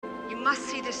must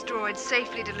see this droid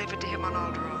safely delivered to him on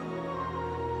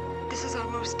Alderaan. This is our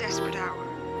most desperate hour.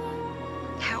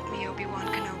 Help me, Obi-Wan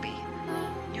Kenobi.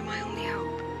 You're my only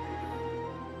hope.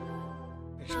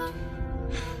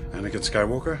 Anakin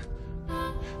Skywalker,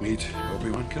 meet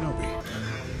Obi-Wan Kenobi.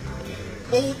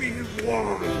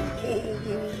 Obi-Wan, oh,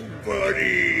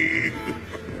 buddy.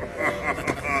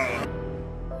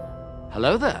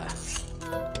 Hello there.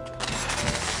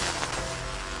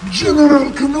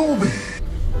 General Kenobi.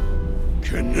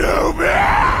 Kenobi!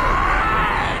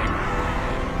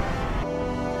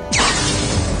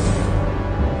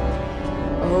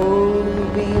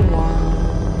 Obi-Wan.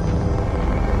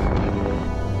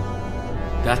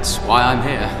 That's why I'm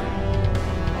here.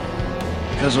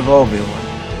 Because of Obi-Wan.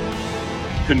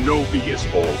 Kenobi is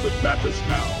all that matters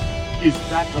now. Is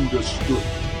that understood?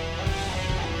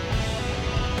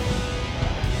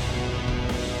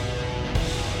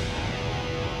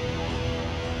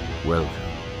 Welcome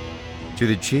to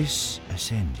the Chiss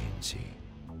Ascendancy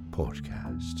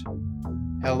podcast.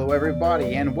 Hello,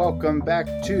 everybody, and welcome back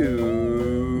to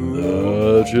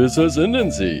the Chiss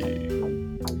Ascendancy,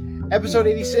 episode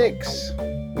 86.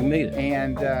 We made it,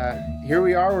 and here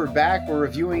we are. We're back. We're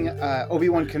reviewing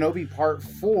Obi-Wan Kenobi Part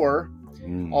 4,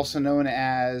 also known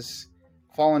as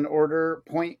Fallen Order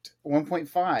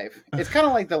 1.5. It's kind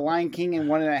of like the Lion King and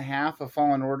 1.5 of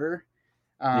Fallen Order.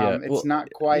 It's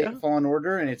not quite Fallen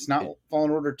Order, and it's not Fallen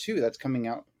Order 2 that's coming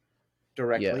out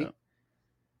directly.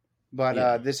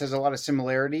 But this has a lot of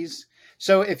similarities.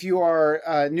 So if you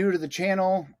are new to the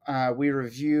channel, we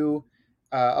review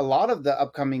a lot of the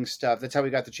upcoming stuff. That's how we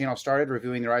got the channel started,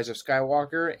 reviewing The Rise of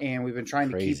Skywalker, and we've been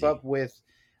trying to keep up with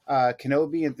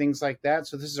Kenobi and things like that.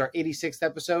 So this is our 86th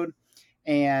episode,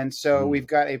 and so we've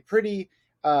got a pretty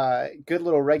good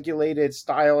little regulated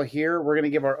style here. We're going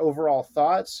to give our overall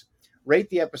thoughts,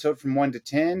 rate the episode from 1 to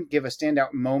 10, give a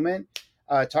standout moment,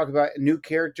 talk about new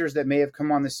characters that may have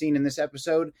come on the scene in this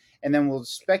episode, and then we'll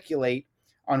speculate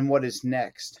on what is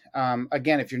next.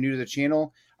 Again, if you're new to the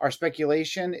channel, our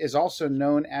speculation is also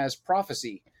known as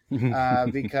prophecy,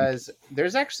 because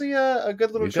there's actually a good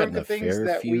little chunk of things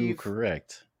that we've...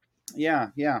 correct. Yeah.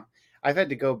 I've had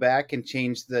to go back and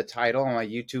change the title on my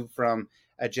YouTube from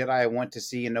A Jedi I Want to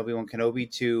See and Obi-Wan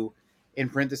Kenobi to, in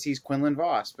parentheses, Quinlan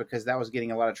Voss, because that was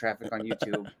getting a lot of traffic on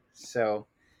YouTube. So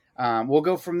we'll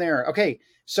go from there. Okay,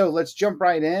 so let's jump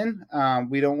right in.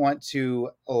 We don't want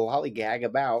to lollygag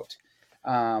about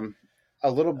a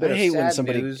little bit of sad news. I hate when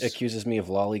somebody accuses me of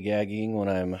lollygagging when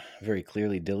I'm very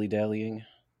clearly dilly-dallying.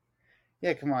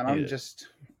 Yeah, come on. I don't know.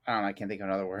 I can't think of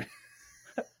another word.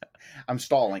 I'm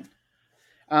stalling.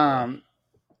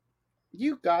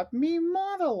 You got me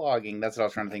monologuing. That's what I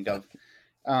was trying to think of.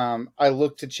 I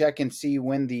looked to check and see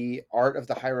when the Art of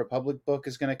the High Republic book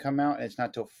is going to come out, and it's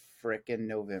not till frickin'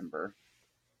 November.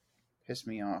 Pissed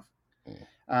me off.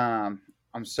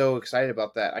 I'm so excited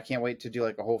about that. I can't wait to do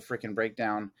like a whole frickin'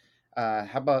 breakdown. How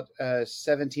about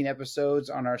 17 episodes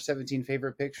on our 17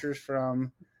 favorite pictures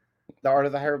from the Art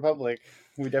of the High Republic?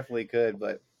 We definitely could,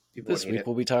 but people this week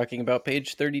we'll be talking about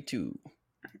page 32.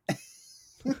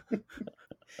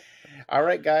 All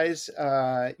right, guys.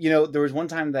 There was one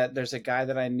time that there's a guy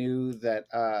that I knew that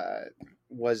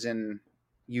was in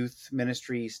youth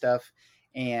ministry stuff,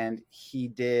 and he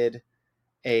did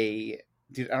I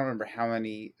don't remember how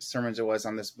many sermons it was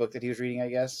on this book that he was reading, I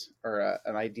guess, or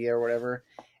an idea or whatever.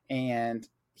 And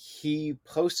he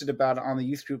posted about it on the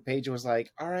youth group page. It was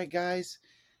like, all right, guys,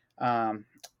 I'm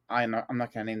not going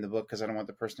to name the book because I don't want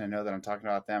the person to know that I'm talking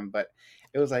about them. But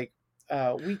it was like,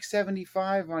 week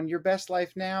 75 on Your Best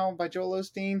Life Now by Joel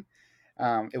Osteen.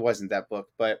 It wasn't that book,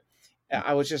 but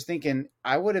I was just thinking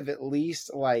I would have at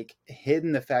least like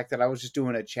hidden the fact that I was just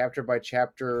doing a chapter by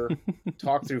chapter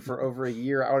talk through for over a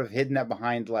year. I would have hidden that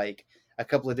behind like a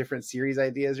couple of different series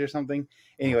ideas or something.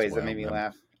 Anyways, that made me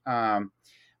laugh.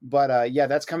 But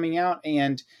that's coming out,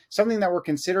 and something that we're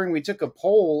considering. We took a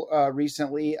poll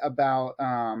recently about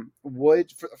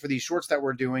for these shorts that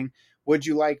we're doing. Would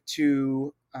you like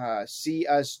to see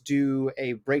us do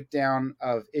a breakdown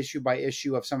of issue by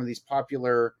issue of some of these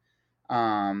popular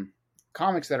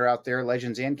comics that are out there,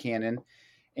 Legends and canon?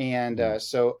 And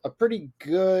so a pretty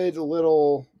good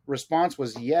little response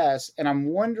was yes. And I'm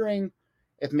wondering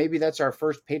if maybe that's our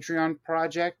first Patreon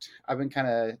project. I've been kind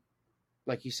of,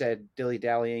 like you said,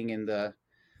 dilly-dallying in the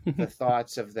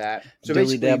thoughts of that. So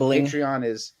basically, Patreon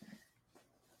is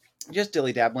just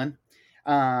dilly-dabbling.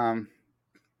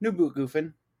 New boot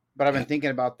goofing. But I've been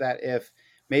thinking about that, if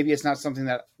maybe it's not something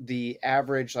that the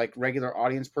average, like, regular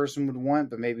audience person would want,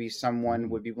 but maybe someone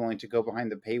would be willing to go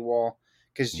behind the paywall.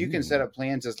 Because you can set up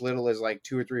plans as little as like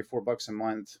 $2 or $3 or $4 a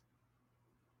month.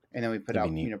 And then we put out,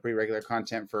 pretty regular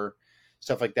content for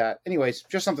stuff like that. Anyways,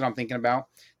 just something I'm thinking about.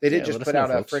 They did just put out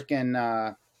a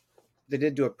freaking. They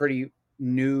did do a pretty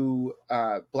new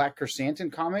Black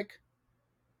Chrysanthemum comic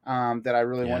that I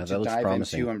really want to dive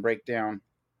into and break down.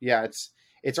 Yeah,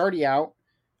 it's already out,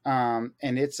 and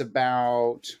it's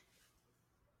about.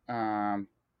 I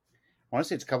want to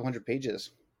say it's a couple hundred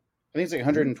pages. I think it's like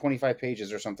 125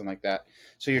 pages or something like that.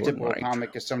 So your typical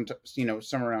comic is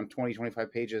somewhere around 20,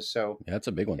 25 pages. So yeah, that's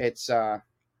a big one. It's $8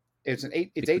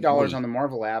 on the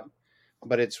Marvel app,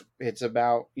 but it's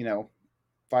about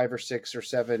 5 or 6 or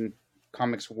 7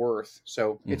 comics worth.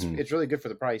 So it's really good for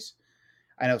the price.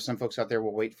 I know some folks out there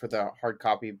will wait for the hard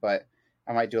copy, but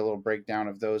I might do a little breakdown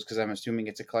of those because I'm assuming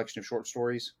it's a collection of short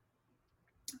stories.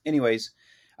 Anyways,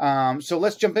 so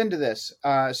let's jump into this.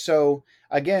 So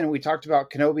again, we talked about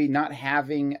Kenobi not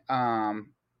having,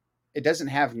 it doesn't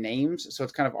have names, so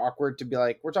it's kind of awkward to be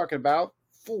like, we're talking about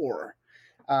 4.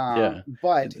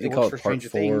 But they call it part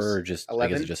 4 or just 11. I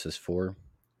guess it just says 4.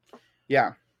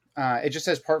 Yeah. It just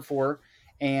says part 4.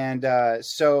 And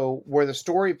so where the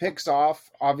story picks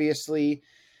off, obviously,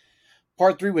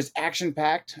 part 3 was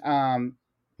action-packed.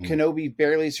 Kenobi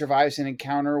barely survives an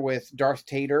encounter with Darth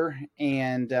Tater,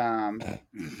 and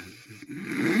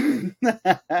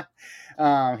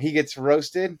he gets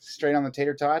roasted straight on the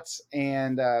tater tots,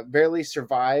 and barely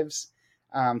survives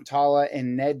Tala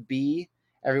and Ned B.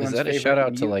 Everyone's Is that a favorite shout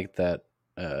out to like that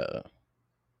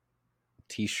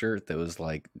T-shirt that was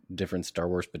like different Star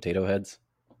Wars potato heads?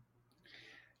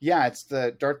 Yeah, it's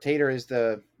the Darth Tater is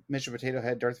the Mr. Potato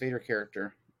Head Darth Vader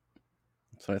character.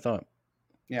 That's what I thought.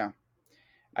 Yeah.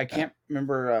 I can't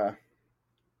remember.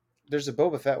 There's a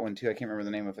Boba Fett one too. I can't remember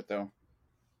the name of it though.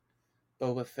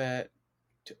 Boba Fett,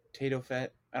 Tato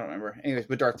Fett. I don't remember. Anyways,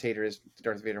 but Darth Tater is the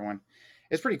Darth Vader one.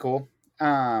 It's pretty cool.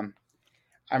 I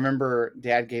remember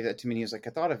Dad gave that to me and he was like, I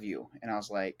thought of you. And I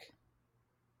was like,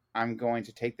 I'm going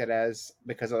to take that as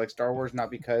because I like Star Wars,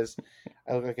 not because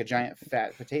I look like a giant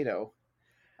fat potato.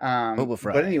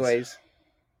 But anyways,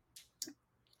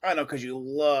 I know because you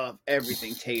love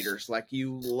everything taters, like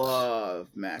you love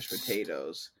mashed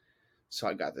potatoes. So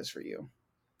I got this for you.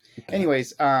 Okay.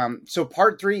 Anyways, so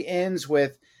part 3 ends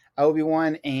with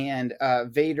Obi-Wan and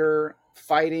Vader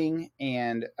fighting,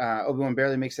 and Obi-Wan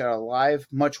barely makes it out alive.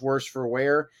 Much worse for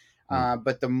wear.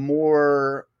 But the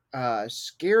more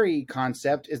scary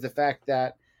concept is the fact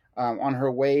that on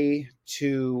her way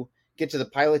to get to the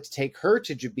pilot to take her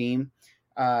to Jabeam,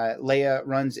 Leia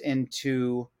runs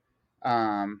into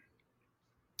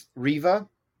Reva,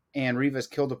 and Reva's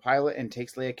killed a pilot and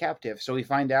takes Leia captive. So we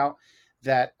find out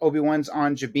that Obi-Wan's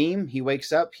on Jabeam. He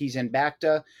wakes up. He's in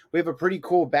Bacta. We have a pretty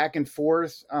cool back and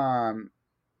forth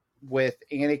with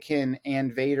Anakin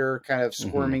and Vader kind of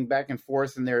squirming back and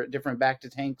forth in their different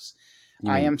Bacta tanks.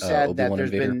 I am sad that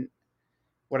there's been...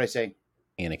 What'd I say?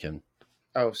 Anakin.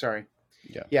 Oh, sorry.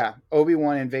 Yeah.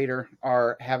 Obi-Wan and Vader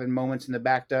are having moments in the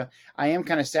Bacta. I am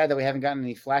kind of sad that we haven't gotten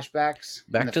any flashbacks.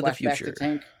 Back to the future.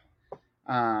 Tank.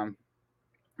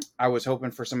 I was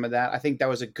hoping for some of that. I think that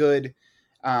was a good,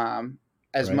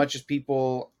 much as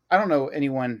people, I don't know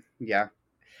anyone. Yeah.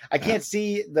 I can't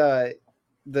see I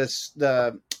know it's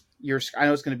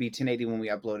going to be 1080 when we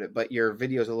upload it, but your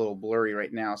video is a little blurry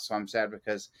right now. So I'm sad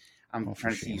because I'm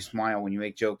trying to see you smile when you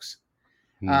make jokes.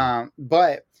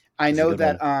 But I know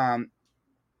that,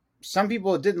 some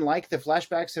people didn't like the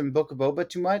flashbacks in Book of Boba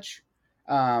too much.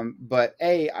 But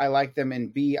A, I like them,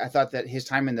 and B, I thought that his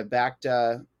time in the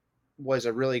Bacta was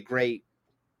a really great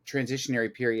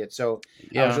transitionary period. So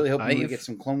I was really hoping we would get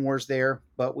some Clone Wars there,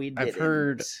 but we didn't. I've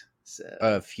heard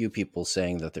a few people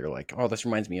saying that they're like, oh, this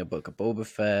reminds me of Book of Boba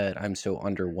Fett. I'm so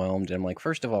underwhelmed. And I'm like,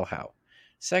 first of all, how?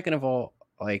 Second of all,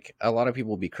 like a lot of people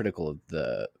will be critical of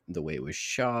the way it was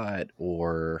shot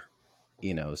or,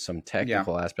 some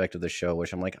technical aspect of the show,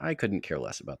 which I'm like, I couldn't care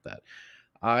less about that.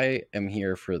 I am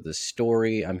here for the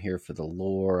story. I'm here for the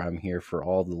lore. I'm here for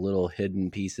all the little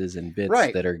hidden pieces and bits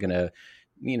that are going to,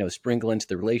 sprinkle into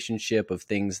the relationship of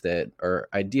things that are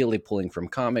ideally pulling from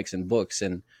comics and books.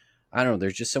 And I don't know,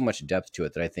 there's just so much depth to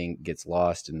it that I think gets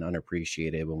lost and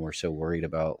unappreciated when we're so worried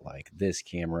about like this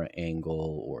camera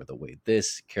angle or the way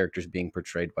this character is being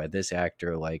portrayed by this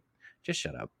actor. Like, just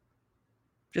shut up.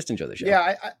 Just enjoy the show.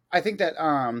 Yeah, I think that,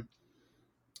 I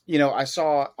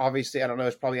saw, obviously, I don't know,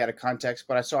 it's probably out of context,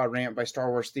 but I saw a rant by Star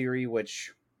Wars Theory,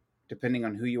 which, depending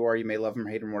on who you are, you may love him,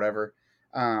 hate him, whatever.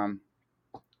 I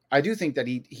do think that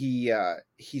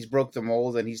he's broke the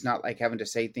mold, and he's not like having to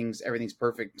say things, everything's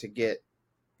perfect to get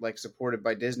like supported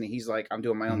by Disney. He's like, I'm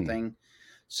doing my own thing.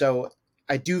 So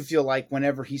I do feel like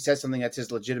whenever he says something that's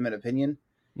his legitimate opinion.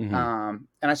 And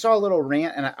I saw a little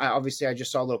rant, and I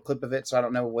just saw a little clip of it, so I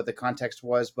don't know what the context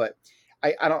was, but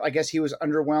I guess he was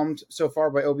underwhelmed so far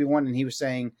by Obi-Wan, and he was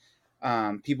saying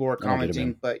people were I don't get it, commenting,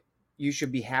 man. but you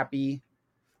should be happy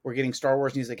we're getting Star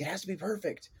Wars. And he's like, it has to be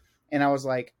perfect. And I was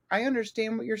like, I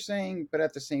understand what you're saying, but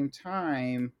at the same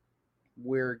time,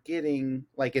 we're getting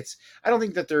like I don't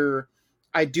think that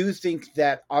I do think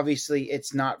that obviously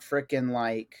it's not frickin'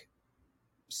 like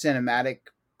cinematic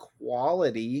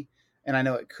quality, and I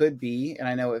know it could be, and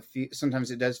I know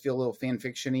sometimes it does feel a little fan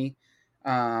fiction-y,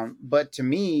 but to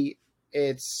me,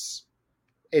 it's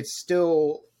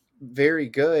still very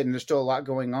good, and there's still a lot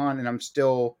going on, and I'm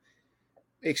still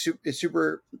it's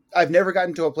super. I've never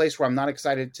gotten to a place where I'm not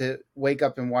excited to wake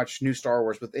up and watch new Star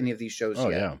Wars with any of these shows. Oh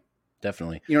yet. yeah,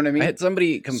 definitely. You know what I mean? I had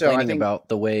somebody complaining think- about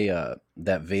the way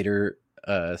that Vader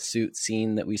suit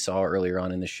scene that we saw earlier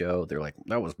on in the show. They're like,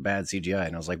 that was bad CGI,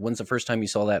 and I was like, when's the first time you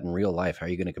saw that in real life? How are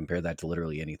you going to compare that to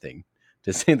literally anything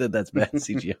to say that that's bad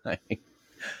CGI?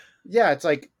 Yeah, it's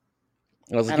like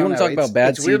I was like, I you don't want to know. talk about bad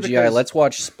It's weird CGI? because- Let's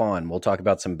watch Spawn. We'll talk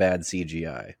about some bad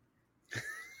CGI.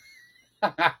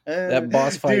 That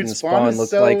boss fight in Spawn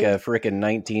looked like a freaking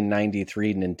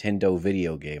 1993 Nintendo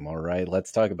video game. All right,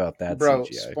 let's talk about that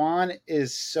CGI. Spawn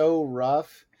is so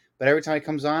rough, but every time it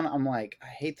comes on, I'm like, I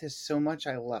hate this so much.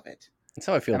 I love it, That's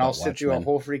how I feel and about I'll sit through a Watchmen.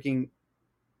 whole freaking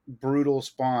brutal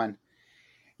Spawn.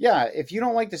 Yeah, if you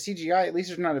don't like the CGI, at least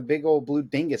there's not a big old blue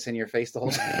dingus in your face the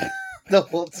whole time. The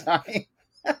whole time.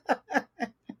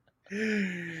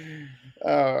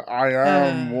 I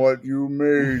am what you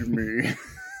made me.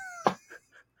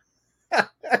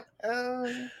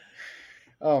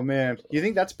 Oh man, you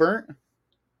think that's burnt?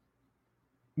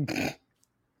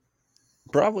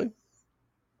 Probably.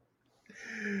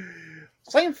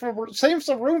 Save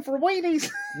some room for Wheaties.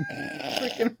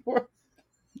 Freaking poor.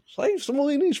 Save some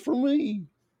ladies for me.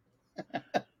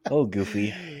 Oh,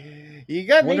 Goofy. You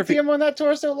got an Wonder if ATM on that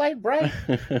torso light, Brad?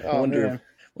 I wonder man.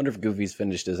 if Goofy's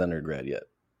finished his undergrad yet.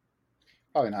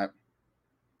 Probably not.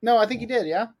 No, I think he did,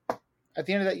 yeah. At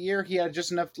the end of that year, he had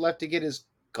just enough left to get his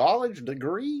college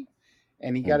degree,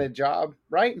 and he got a job,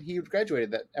 right? He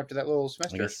graduated that after that little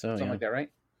semester. I guess so, something yeah. like that, right?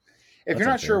 If That you're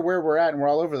not sounds sure fair. where we're at, and we're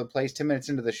all over the place 10 minutes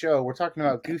into the show, we're talking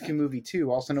about Goofy Movie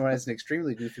 2, also known as an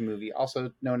extremely goofy movie,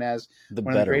 also known as The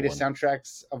one of the better greatest one.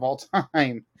 soundtracks of all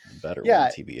time. Better Yeah.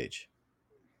 one, TBH.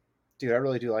 Dude, I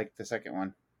really do like the second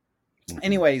one. Mhm.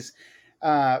 Anyways,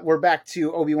 we're back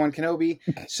to Obi-Wan Kenobi.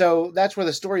 So that's where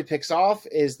the story picks off,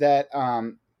 is that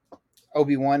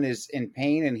Obi-Wan is in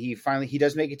pain, and he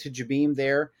does make it to Jabeam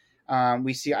there.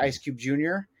 We see Ice Cube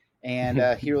Jr.,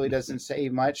 and he really doesn't say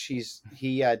much.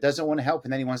 He doesn't want to help,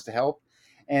 and then he wants to help.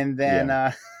 And then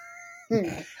I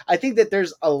think that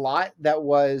there's a lot that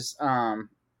was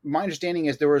my understanding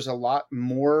is there was a lot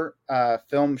more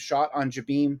film shot on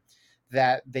Jabeam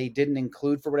that they didn't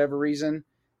include for whatever reason.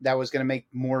 That was going to make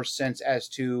more sense as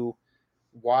to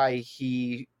why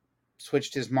he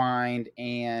switched his mind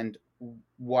and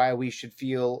why we should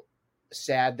feel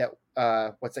sad that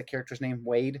what's that character's name?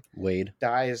 Wade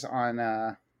dies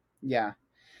on yeah.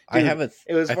 I Dude, have a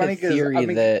it was I have funny a 'cause, theory I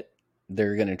mean- that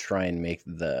they're gonna try and make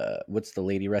what's the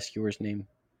lady rescuer's name?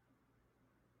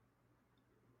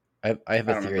 I have I a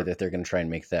don't theory remember. that they're gonna try and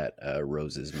make that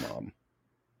Rose's mom.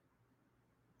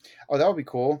 Oh, that would be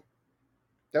cool.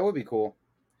 That would be cool.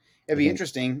 It'd be think-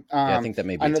 interesting. Yeah, I think that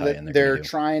may be I a know tie-in that they're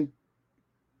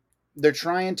they're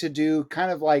trying to do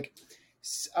kind of like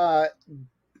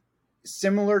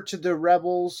similar to the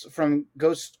Rebels from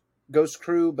Ghost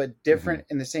Crew, but different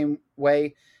in the same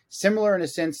way. Similar in the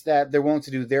sense that they're willing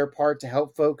to do their part to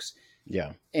help folks,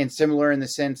 Yeah, and similar in the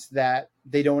sense that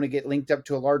they don't want to get linked up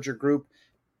to a larger group.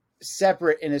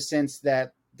 Separate in a sense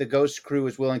that the Ghost Crew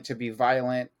is willing to be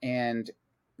violent and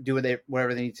do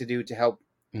whatever they need to do to help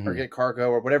or get cargo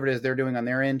or whatever it is they're doing on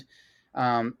their end.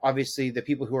 Obviously, the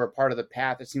people who are part of the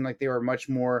path, it seemed like they were much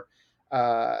more,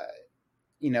 not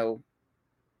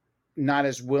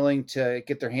as willing to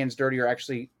get their hands dirty or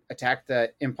actually attack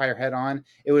the Empire head on.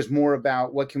 It was more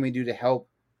about what can we do to help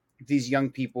these young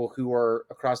people who are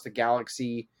across the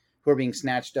galaxy, who are being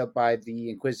snatched up by the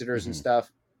Inquisitors and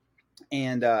stuff.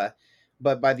 And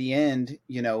but by the end,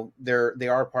 they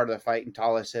are part of the fight. And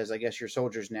Tala says, "I guess you're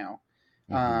soldiers now."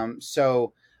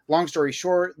 So long story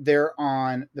short, they're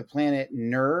on the planet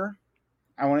Nur,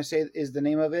 I want to say is the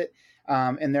name of it.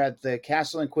 And they're at the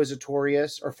Castle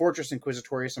Inquisitorius, or Fortress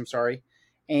Inquisitorius, I'm sorry.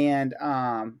 And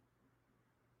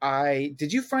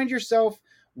did you find yourself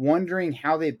wondering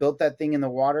how they built that thing in the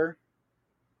water?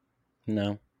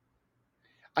 no,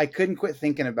 I couldn't quit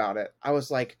thinking about it. I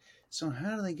was like, so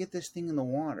how do they get this thing in the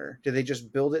water? Do they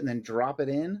just build it and then drop it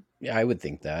in? yeah, I would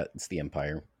think that it's the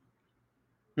Empire.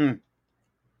 Hmm.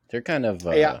 They're kind of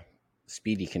Yeah.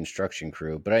 speedy construction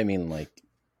crew, but I mean, like,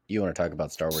 you want to talk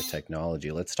about Star Wars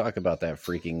technology? Let's talk about that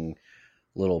freaking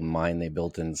little mine they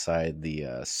built inside the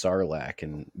Sarlacc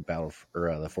in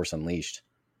The Force Unleashed.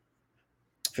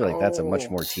 I feel like that's a much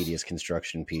more tedious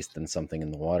construction piece than something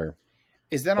in the water.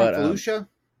 Is that on Felucia?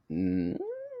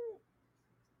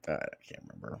 I can't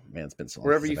remember. Man, it's been so long.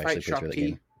 Wherever since you I've fight actually played through that Shaak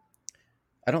game.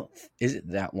 I don't. Is it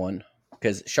that one?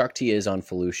 Because Shaak Ti is on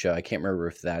Felucia. I can't remember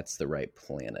if that's the right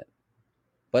planet.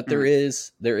 But there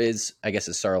is, I guess,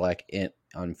 a Sarlacc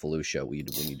on Felucia when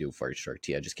you do fight Shaak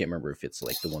Ti. I just can't remember if it's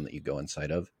like the one that you go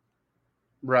inside of.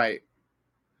 Right.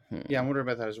 Yeah, I wonder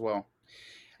about that as well.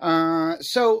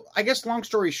 So I guess long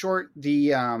story short, they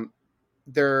get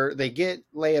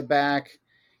Leia back.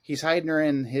 He's hiding her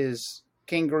in his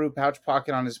kangaroo pouch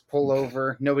pocket on his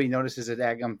pullover. Nobody notices a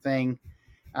daggum thing.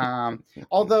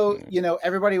 Although,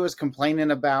 everybody was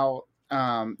complaining about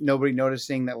nobody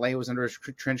noticing that Leia was under his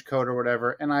trench coat or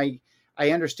whatever. And I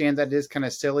understand that it is kind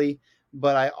of silly,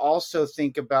 but I also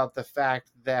think about the fact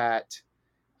that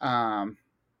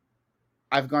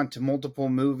I've gone to multiple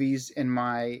movies in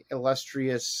my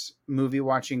illustrious movie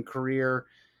watching career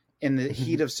in the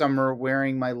heat of summer,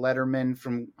 wearing my Letterman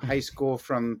from high school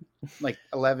from like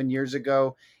 11 years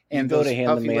ago. And those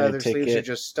puffy leather sleeves are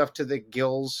just stuffed to the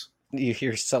gills. You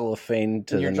hear cellophane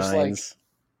to the nines.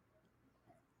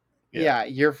 Yeah,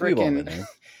 you're freaking.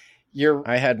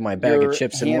 I had my bag of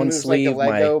chips in one sleeve,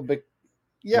 like Lego,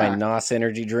 my NOS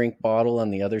energy drink bottle on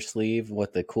the other sleeve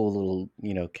with the cool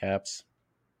little, caps.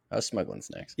 I was smuggling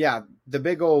snacks. Yeah, the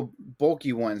big old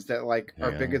bulky ones that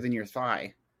are bigger than your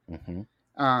thigh.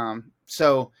 Mm-hmm.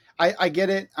 So I get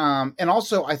it. And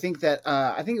also I think that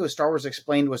I think it was Star Wars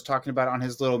Explained was talking about on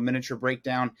his little miniature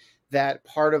breakdown that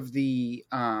part of the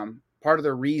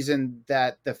reason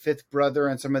that the fifth brother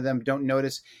and some of them don't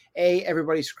notice, A,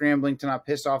 everybody's scrambling to not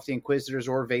piss off the Inquisitors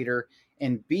or Vader,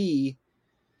 and B,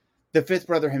 the fifth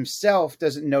brother himself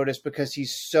doesn't notice because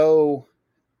he's so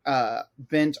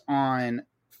bent on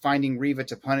finding Reva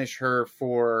to punish her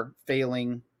for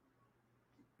failing,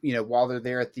 while they're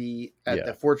there at the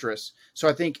fortress. So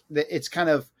I think that it's kind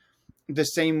of the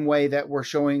same way that we're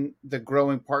showing the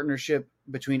growing partnership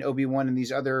between Obi-Wan and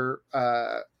these other,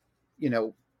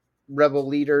 rebel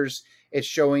leaders. It's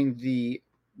showing the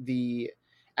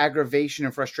aggravation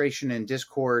and frustration and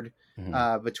discord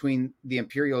between the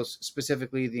Imperials,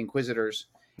 specifically the Inquisitors.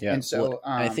 Yeah, and so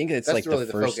I think it's that's like really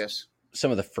the first, focus.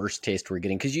 Some of the first taste we're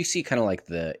getting, because you see kind of like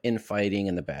the infighting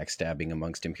and the backstabbing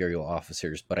amongst Imperial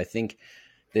officers, but I think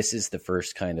this is the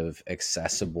first kind of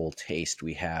accessible taste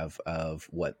we have of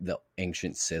what the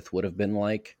ancient Sith would have been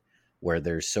like, where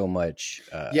there's so much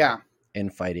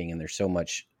infighting and there's so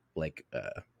much I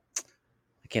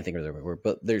can't think of the right word,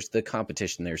 but there's the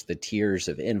competition, there's the tiers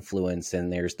of influence,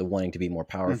 and there's the wanting to be more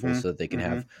powerful so that they can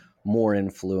have more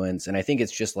influence. And I think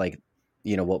it's just like,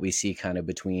 what we see kind of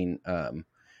between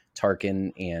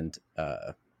Tarkin and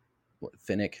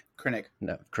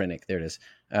Krennic, there it is.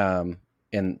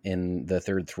 In the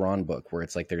third Thrawn book, where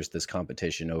it's like there's this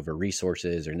competition over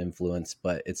resources or an influence,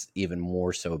 but it's even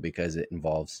more so because it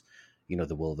involves,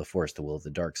 the will of the Force, the will of the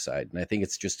dark side. And I think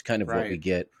it's just kind of what we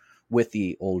get with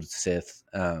the old Sith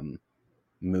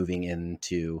moving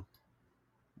into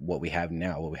what we have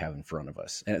now, what we have in front of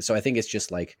us. And so I think it's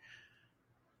just like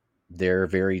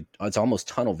it's almost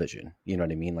tunnel vision. You know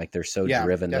what I mean? Like they're so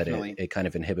driven definitely. That it kind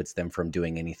of inhibits them from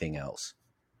doing anything else.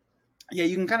 Yeah,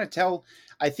 you can kind of tell.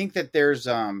 I think that there's,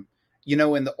 in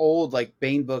the old like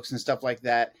Bane books and stuff like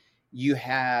that, you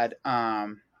had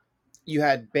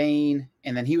Bane,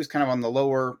 and then he was kind of on the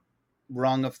lower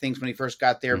rung of things when he first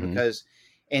got there because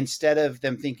instead of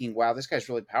them thinking, wow, this guy's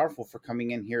really powerful for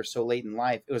coming in here so late in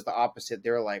life, it was the opposite. They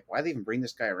were like, why do they even bring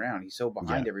this guy around? He's so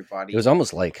behind everybody. It was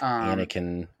almost like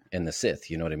Anakin and the Sith,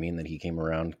 you know what I mean? That he came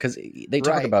around. Because they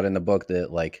talk about in the book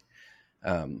that, like,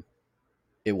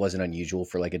 it wasn't unusual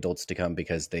for, like, adults to come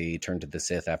because they turn to the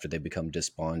Sith after they become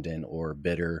despondent or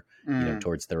bitter,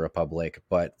 towards the Republic.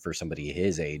 But for somebody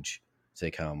his age to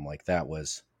come, like, that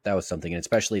was something. And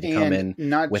especially to come in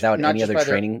without any other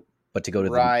training. But to go to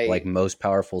the like most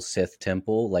powerful Sith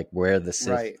temple, like where the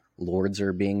Sith lords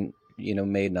are being,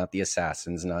 made, not the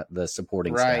assassins, not the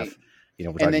supporting staff.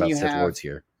 We're talking about Sith lords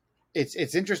here.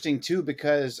 It's interesting too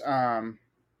because,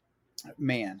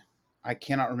 man, I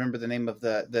cannot remember the name of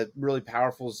the really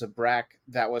powerful Zabrak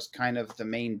that was kind of the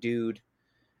main dude.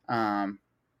 Ketar?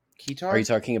 Are you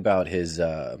talking about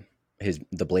the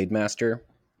Blade Master?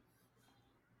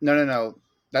 No.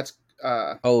 That's.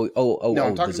 No, the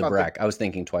Zabrak. I was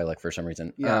thinking Twi'lek for some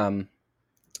reason. Yeah.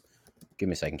 Give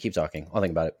me a second. Keep talking. I'll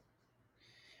think about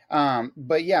it.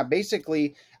 But yeah,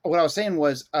 basically what I was saying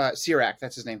was Sirak.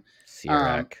 That's his name.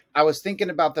 Sirak. I was thinking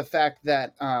about the fact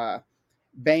that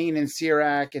Bane and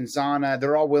Sirac and Zana,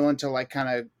 they're all willing to like kind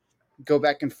of go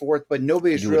back and forth, but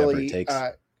nobody's Do whatever really it takes.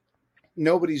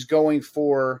 nobody's going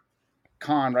for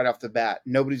Khan right off the bat.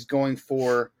 Nobody's going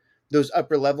for those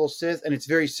upper level Sith, and it's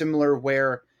very similar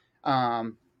where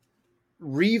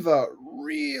Reva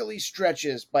really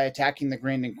stretches by attacking the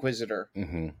Grand Inquisitor.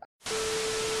 Mm-hmm.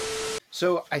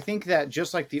 So I think that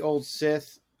just like the old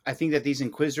Sith, I think that these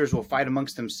Inquisitors will fight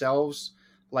amongst themselves,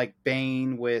 like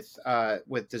Bane with the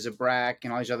Zabrak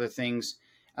and all these other things.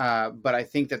 But I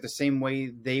think that the same way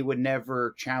they would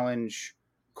never challenge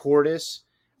Cordis,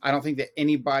 I don't think that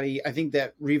anybody. I think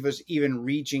that Reva's even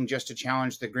reaching just to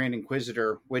challenge the Grand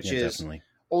Inquisitor, which is definitely.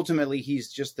 Ultimately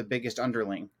he's just the biggest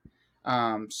underling.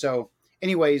 So,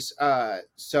 anyways,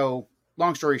 so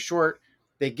long story short,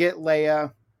 they get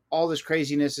Leia. All this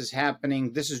craziness is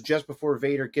happening. This is just before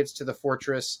Vader gets to the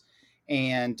fortress,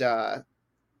 and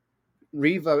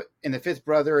Reva and the Fifth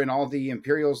Brother and all the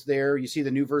Imperials there. You see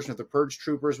the new version of the Purge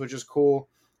Troopers, which is cool.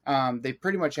 They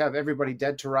pretty much have everybody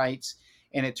dead to rights,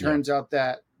 and it turns out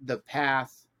that the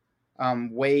Path,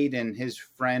 Wade and his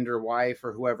friend or wife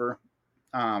or whoever,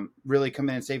 really come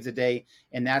in and save the day.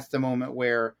 And that's the moment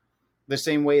where, the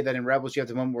same way that in Rebels you have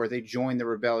the moment where they join the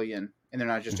rebellion and they're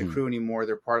not just a crew anymore,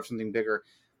 they're part of something bigger.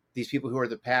 These people who are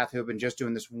the Path, who have been just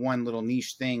doing this one little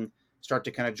niche thing, start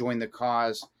to kind of join the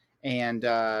cause. And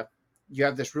you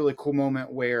have this really cool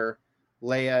moment where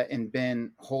Leia and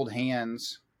Ben hold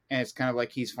hands, and it's kind of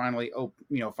like he's finally,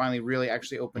 finally really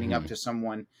actually opening up to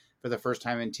someone for the first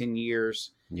time in 10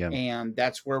 years. Yeah. And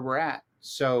that's where we're at.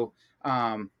 So,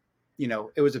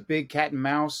 it was a big cat and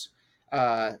mouse.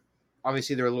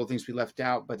 Obviously there are little things we left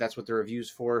out, but that's what the review's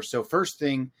for. So first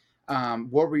thing,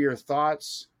 what were your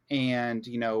thoughts? And,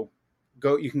 you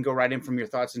can go right in from your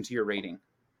thoughts into your rating.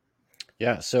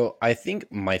 Yeah, so I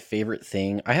think my favorite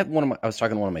thing, I was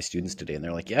talking to one of my students today, and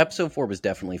they're like, yeah, episode 4 was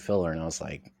definitely filler. And I was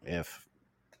like, if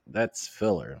that's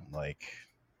filler, like,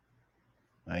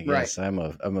 I guess I'm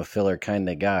a filler kind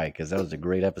of guy, because that was a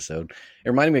great episode. It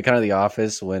reminded me of kind of The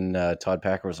Office when Todd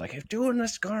Packer was like, if doing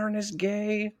this Scarn is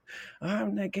gay,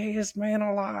 I'm the gayest man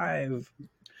alive.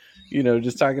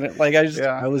 Just talking like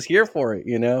I was here for it,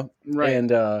 Right.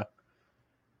 And I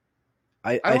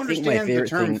think my understand favorite the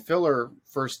term thing, filler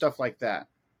for stuff like that.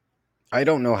 I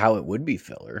don't know how it would be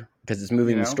filler, because it's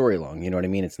moving the story along. You know what I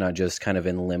mean? It's not just kind of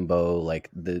in limbo, like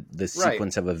the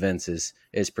sequence of events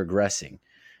is progressing.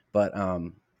 But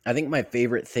I think my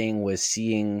favorite thing was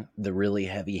seeing the really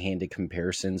heavy-handed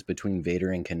comparisons between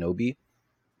Vader and Kenobi.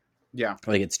 Yeah.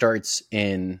 Like, it starts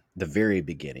in the very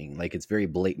beginning. Like, it's very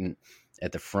blatant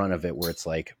at the front of it, where it's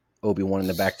like Obi-Wan in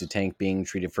the back to tank being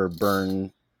treated for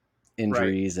burn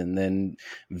injuries, and then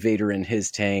Vader in his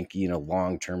tank,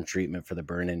 long-term treatment for the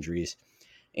burn injuries.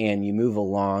 And you move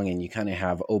along and you kind of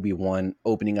have Obi-Wan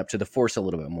opening up to the Force a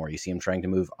little bit more. You see him trying to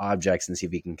move objects and see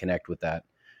if he can connect with that,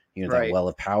 that well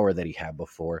of power that he had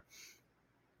before.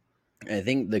 And I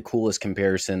think the coolest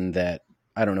comparison that,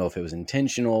 I don't know if it was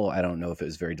intentional, I don't know if it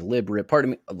was very deliberate. Part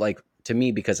of me, like, to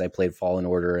me, because I played Fallen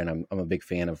Order and I'm a big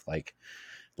fan of like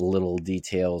little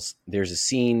details. There's a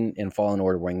scene in Fallen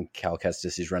Order when Cal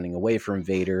Kestis is running away from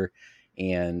Vader,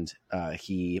 and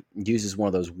he uses one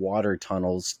of those water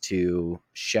tunnels to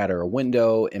shatter a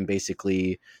window and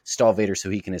basically stall Vader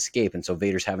so he can escape. And so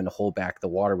Vader's having to hold back the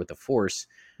water with the Force.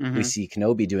 We see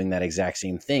Kenobi doing that exact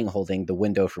same thing, holding the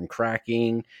window from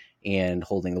cracking and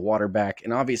holding the water back.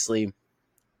 And obviously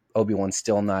Obi-Wan's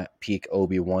still not peak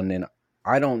Obi-Wan, and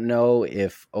I don't know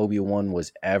if Obi-Wan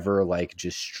was ever like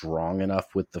just strong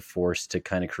enough with the Force to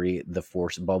kind of create the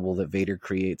Force bubble that Vader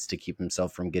creates to keep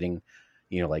himself from getting,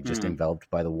 just enveloped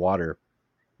by the water.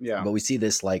 Yeah. But we see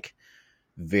this like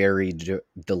very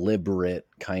deliberate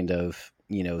kind of,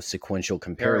 sequential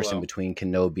comparison between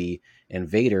Kenobi and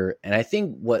Vader. And I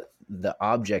think what the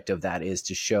object of that is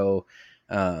to show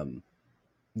that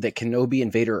Kenobi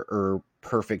and Vader are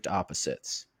perfect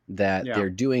opposites, that they're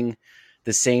doing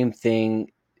the same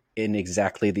thing in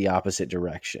exactly the opposite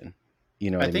direction.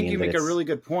 I think you make a really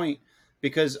good point,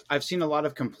 because I've seen a lot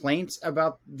of complaints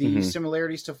about the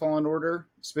similarities to Fallen Order,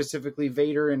 specifically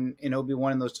Vader and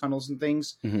Obi-Wan in those tunnels and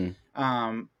things.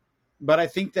 But I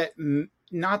think that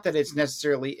not that it's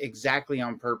necessarily exactly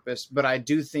on purpose, but I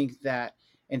do think that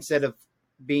instead of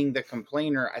being the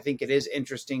complainer, I think it is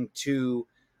interesting to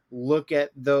look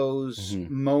at those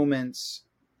moments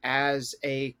as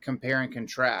a compare and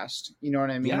contrast. You know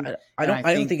what I mean? Yeah, I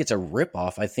don't think it's a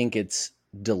ripoff. I think it's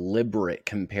deliberate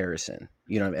comparison.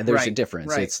 And there's a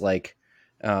difference. It's like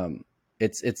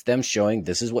it's them showing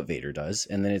this is what Vader does,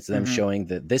 and then it's them showing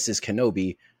that this is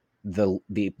Kenobi,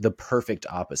 the perfect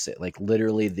opposite, like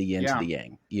literally the yin to the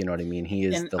yang. You know what I mean? He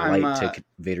is the light to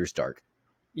Vader's dark.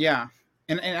 Yeah.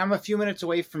 and I'm a few minutes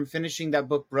away from finishing that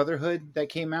book Brotherhood that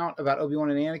came out about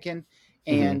Obi-Wan and Anakin,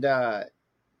 and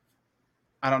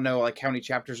I don't know like how many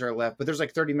chapters are left, but there's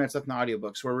like 30 minutes left in the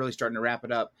audiobook, so we're really starting to wrap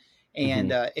it up.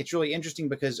 And it's really interesting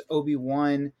because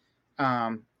Obi-Wan,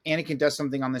 Anakin does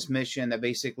something on this mission that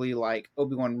basically like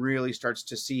Obi-Wan really starts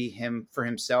to see him for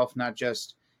himself, not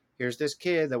just here's this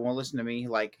kid that won't listen to me.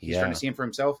 Like he's starting to see him for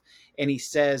himself. And he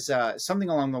says something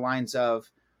along the lines of,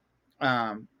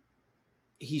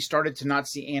 he started to not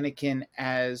see Anakin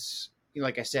as,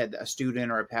 like I said, a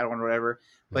student or a Padawan or whatever,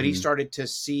 but he started to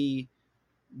see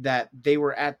that they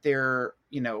were at their,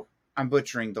 I'm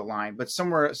butchering the line, but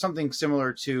something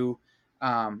similar to,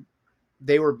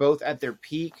 they were both at their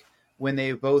peak when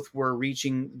they both were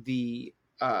reaching the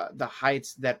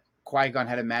heights that Qui-Gon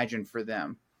had imagined for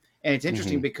them. And it's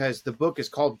interesting because the book is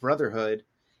called Brotherhood,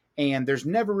 and there's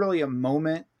never really a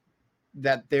moment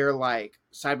that they're like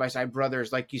side by side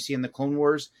brothers like you see in the Clone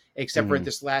Wars, except for at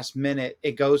this last minute,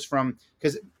 it goes from,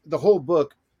 because the whole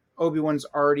book, Obi-Wan's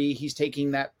he's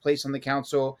taking that place on the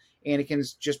council.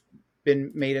 Anakin's just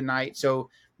been made a knight. So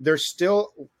they're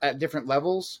still at different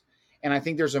levels. And I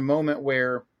think there's a moment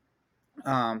where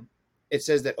it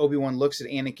says that Obi-Wan looks at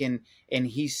Anakin and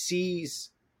he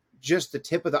sees just the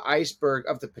tip of the iceberg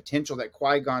of the potential that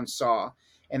Qui-Gon saw.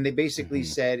 And they basically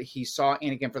said he saw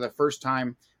Anakin for the first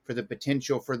time for the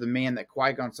potential for the man that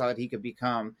Qui-Gon saw that he could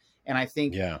become. And I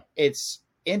think it's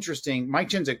interesting. Mike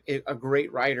Chen's a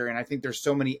great writer, and I think there's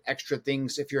so many extra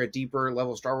things if you're a deeper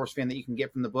level Star Wars fan that you can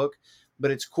get from the book. But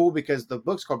it's cool because the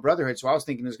book's called Brotherhood, so I was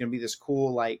thinking it was going to be this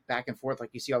cool like back and forth like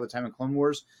you see all the time in Clone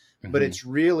Wars. But it's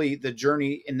really the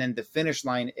journey, and then the finish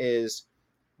line is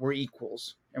we're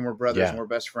equals and we're brothers and we're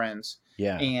best friends.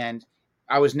 Yeah. And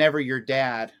I was never your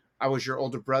dad. I was your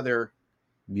older brother.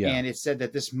 Yeah. And it said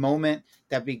that this moment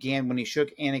that began when he shook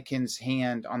Anakin's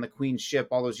hand on the Queen's ship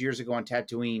all those years ago on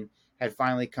Tatooine had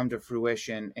finally come to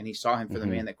fruition, and he saw him for the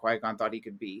man that Qui-Gon thought he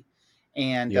could be.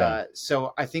 And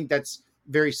so I think that's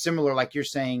very similar, like you're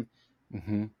saying.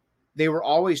 They were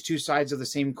always two sides of the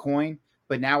same coin,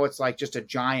 but now it's like just a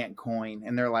giant coin,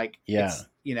 and they're like,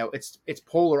 it's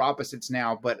polar opposites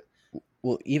now, but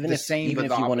even the if same, even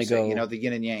but if you want to go, the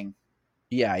yin and yang.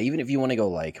 Yeah, even if you want to go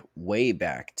like way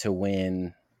back to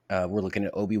when we're looking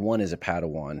at Obi-Wan as a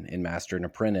Padawan in Master and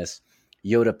Apprentice,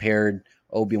 Yoda paired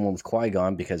Obi-Wan with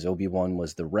Qui-Gon because Obi-Wan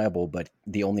was the rebel, but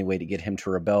the only way to get him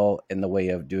to rebel in the way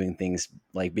of doing things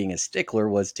like being a stickler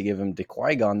was to give him to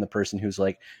Qui-Gon, the person who's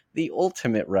like the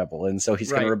ultimate rebel. And so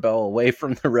he's going to rebel away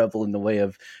from the rebel in the way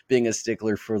of being a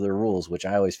stickler for the rules, which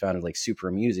I always found like super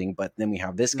amusing. But then we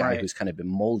have this guy who's kind of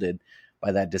been molded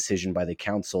by that decision by the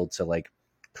council to like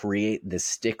create this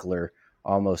stickler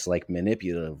almost like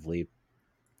manipulatively.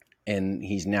 And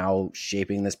he's now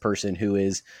shaping this person who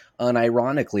is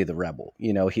unironically the rebel.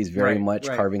 He's very much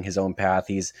carving his own path.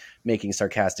 He's making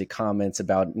sarcastic comments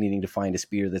about needing to find a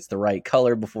speeder that's the right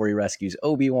color before he rescues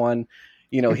Obi-Wan.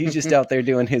 He's just out there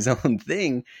doing his own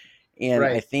thing. And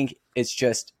I think it's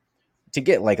just to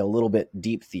get like a little bit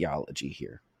deep theology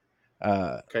here.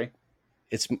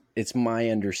 It's my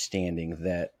understanding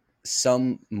that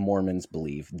some Mormons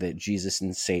believe that Jesus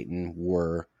and Satan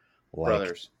were like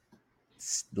brothers.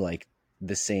 Like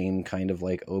the same kind of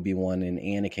like Obi-Wan and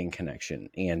Anakin connection,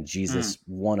 and Jesus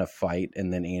won a fight,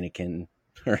 and then Anakin,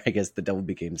 or I guess the devil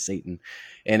became Satan,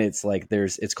 and it's like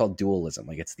it's called dualism,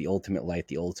 like it's the ultimate light,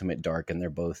 the ultimate dark, and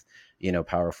they're both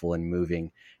powerful and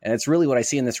moving, and it's really what I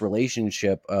see in this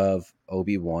relationship of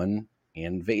Obi-Wan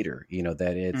and Vader.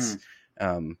 That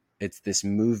it's this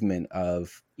movement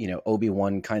of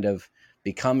Obi-Wan kind of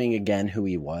becoming again who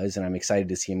he was, and I'm excited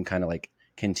to see him kind of like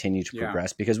continue to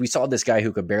progress, because we saw this guy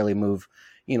who could barely move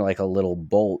like a little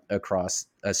bolt across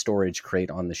a storage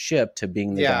crate on the ship to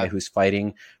being the guy who's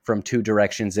fighting from two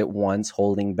directions at once,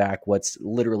 holding back what's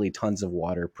literally tons of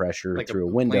water pressure like through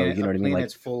a window. Planet, you know what I mean? Like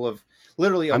it's full of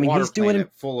literally a water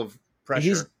planet full of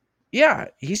pressure.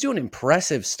 He's doing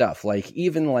impressive stuff. Like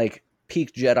even like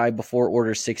peak Jedi before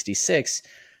Order 66,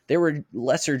 there were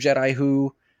lesser Jedi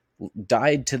who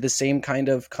died to the same kind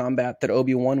of combat that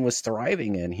Obi-Wan was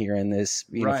thriving in here in this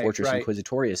Fortress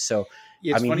Inquisitorius. So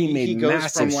I mean, he made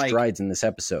massive strides in this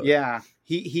episode. Yeah,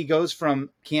 he goes from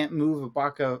can't move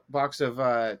a box of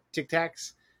Tic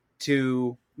Tacs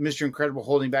to Mr. Incredible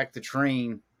holding back the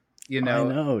train. I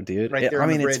know, dude. Right there on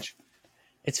the bridge.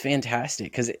 It's fantastic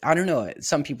because I don't know.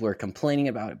 Some people are complaining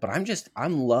about it, but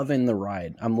I'm loving the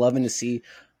ride. I'm loving to see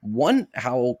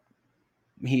how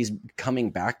he's coming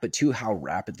back, but two, how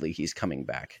rapidly he's coming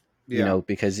back.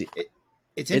 Because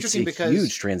it's interesting because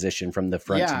huge transition from the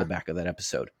front to the back of that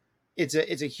episode. It's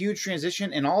a huge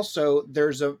transition, and also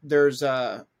there's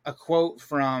a quote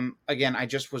from, again, I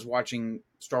just was watching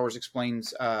Star Wars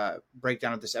Explains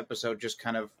breakdown of this episode, just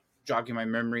kind of jogging my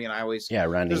memory. And I always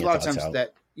rounding there's a your lot of thoughts times out.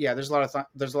 that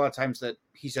there's a lot of times that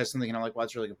he says something and I'm like, well,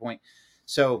 that's a really good point.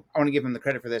 So I want to give him the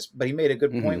credit for this, but he made a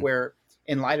good point where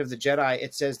in Light of the Jedi,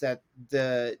 it says that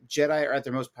the Jedi are at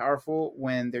their most powerful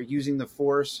when they're using the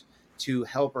Force to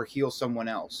help or heal someone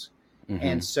else.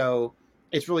 And so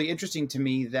it's really interesting to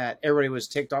me that everybody was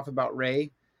ticked off about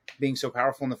Rey being so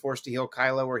powerful in the Force to heal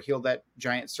Kylo or heal that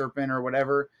giant serpent or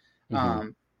whatever.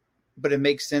 But it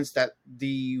makes sense that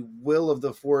the will of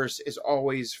the Force is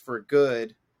always for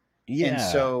good. Yeah. And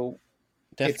so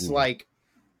it's like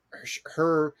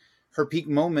her peak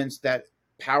moments, that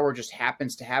power just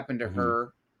happens to happen to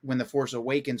her when the Force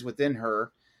awakens within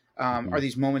her, are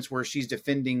these moments where she's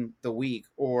defending the weak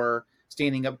or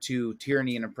standing up to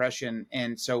tyranny and oppression.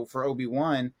 And so for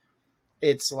Obi-Wan,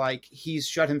 it's like he's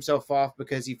shut himself off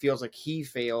because he feels like he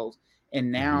failed. And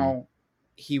now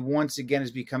he once again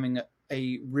is becoming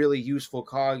a really useful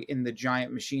cog in the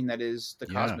giant machine that is the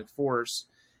cosmic force.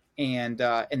 And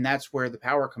that's where the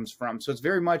power comes from. So it's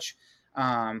very much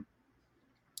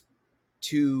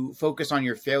to focus on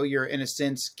your failure, in a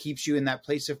sense, keeps you in that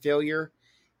place of failure.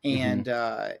 And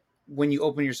when you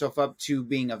open yourself up to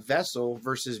being a vessel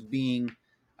versus being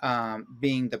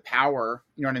the power,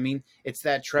 you know what I mean? It's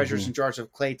that treasures and jars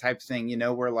of clay type thing, you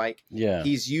know, where like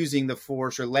he's using the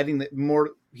Force or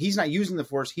he's not using the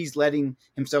Force, he's letting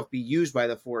himself be used by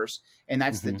the Force. And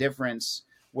that's the difference,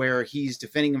 where he's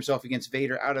defending himself against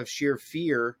Vader out of sheer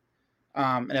fear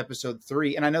in episode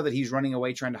 3. And I know that he's running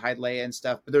away trying to hide Leia and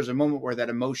stuff, but there's a moment where that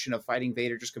emotion of fighting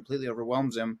Vader just completely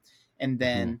overwhelms him. And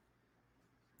then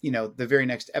you know, the very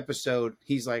next episode,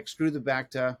 he's like, screw the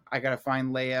Bacta. I got to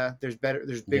find Leia. There's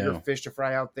bigger fish to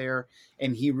fry out there.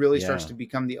 And he really starts to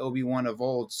become the Obi-Wan of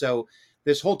old. So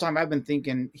this whole time I've been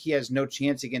thinking he has no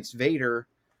chance against Vader,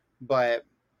 but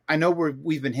I know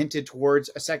we've been hinted towards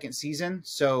a second season.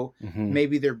 So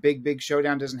maybe their big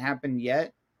showdown doesn't happen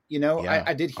yet. You know,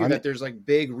 I did hear that there's like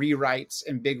big rewrites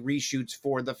and big reshoots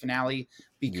for the finale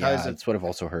because that's what I've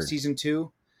also heard. Season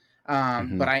 2.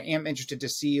 But I am interested to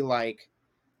see, like,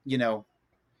 you know,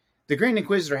 the Grand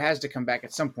Inquisitor has to come back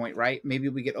at some point, right? Maybe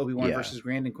we get Obi-Wan versus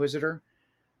Grand Inquisitor.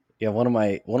 Yeah, one of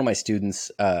my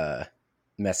students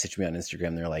messaged me on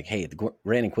Instagram. They're like, "Hey, the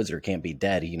Grand Inquisitor can't be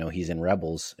dead. You know, he's in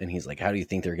Rebels." And he's like, "How do you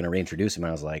think they're going to reintroduce him?" And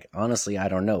I was like, "Honestly, I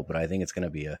don't know, but I think it's going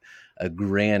to be a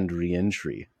grand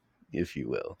reentry, if you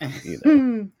will." You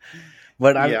know,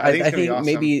 but I think awesome.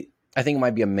 Maybe it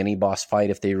might be a mini boss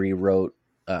fight if they rewrote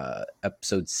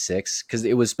episode 6, because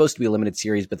it was supposed to be a limited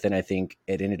series, but then I think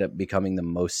it ended up becoming the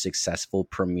most successful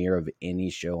premiere of any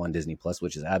show on Disney Plus,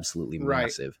 which is absolutely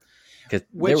massive. Because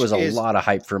there was a lot of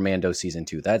hype for Mando season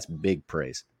 2. That's big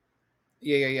praise.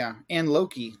 Yeah. And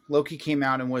Loki came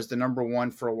out and was the number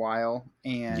 1 for a while,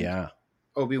 and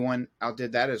Obi-Wan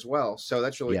outdid that as well. So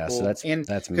that's really cool. So that's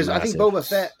because I think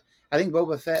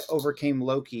Boba Fett overcame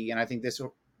Loki, and I think this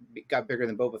got bigger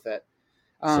than Boba Fett.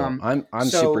 So I'm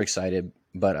super excited.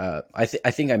 But I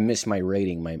think I missed my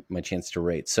rating, my chance to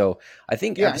rate. So I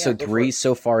think episode 3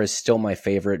 so far is still my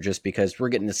favorite, just because we're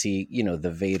getting to see, you know,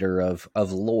 the Vader of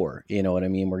lore. You know what I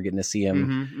mean? We're getting to see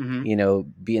him, you know,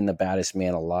 being the baddest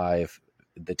man alive,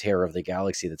 the terror of the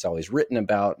galaxy that's always written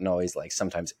about and always like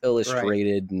sometimes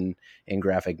illustrated in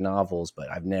graphic novels,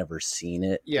 but I've never seen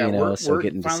it. Yeah, you know, we're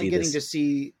getting to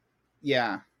see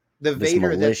the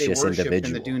Vader that they worship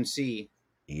in the Dune Sea.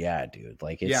 Yeah, dude.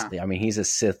 Like, I mean, he's a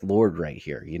Sith Lord right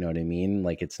here. You know what I mean?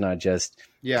 Like, it's not just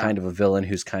kind of a villain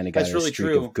who's kind of got a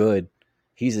streak of good.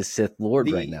 He's a Sith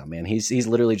Lord right now, man. He's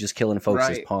literally just killing folks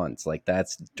as pawns. Like,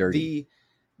 that's dirty.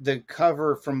 The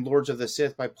cover from Lords of the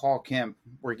Sith by Paul Kemp,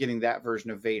 we're getting that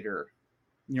version of Vader.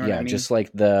 You know what I mean? Just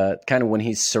like the kind of when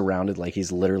he's surrounded, like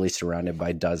he's literally surrounded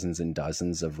by dozens and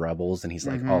dozens of rebels, and he's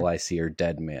like, all I see are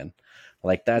dead men.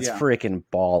 Like, that's freaking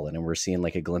ballin', and we're seeing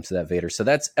like a glimpse of that Vader. So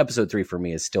that's episode 3 for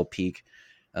me is still peak.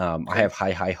 I have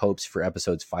high hopes for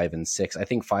episodes 5 and 6. I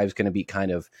think 5 is going to be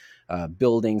kind of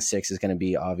building. 6 is going to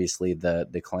be obviously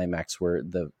the climax, where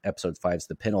the episode 5 is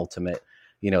the penultimate.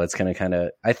 You know, it's going to kind of,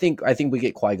 I think we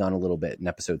get Qui-Gon a little bit in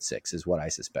episode 6 is what I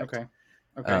suspect.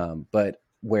 Okay. But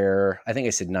where I think I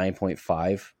said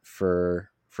 9.5 for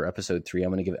episode 3,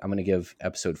 I'm going to give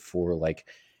episode 4 like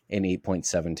an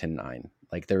 8.7 to 9.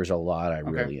 Like, there's a lot I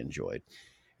really enjoyed.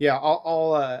 Yeah,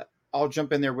 I'll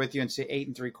jump in there with you and say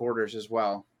 8 3/4 as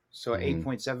well. So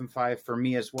 8.75 for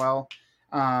me as well.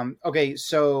 Okay,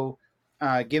 so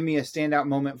give me a standout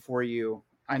moment for you.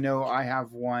 I know I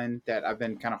have one that I've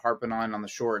been kind of harping on the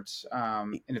shorts.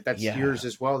 And if that's yours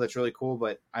as well, that's really cool.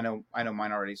 But I know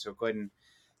mine already. So go ahead and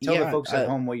tell the folks at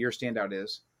home what your standout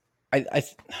is.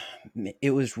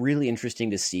 it was really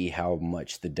interesting to see how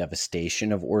much the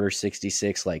devastation of Order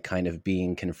 66, like kind of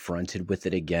being confronted with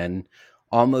it again,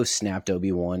 almost snapped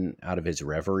Obi-Wan out of his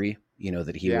reverie. You know,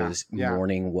 that he was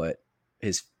mourning what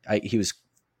he was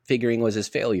figuring was his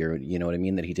failure. You know what I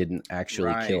mean? That he didn't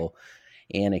actually kill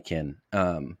Anakin.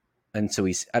 And so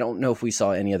I don't know if we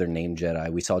saw any other named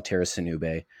Jedi. We saw Tara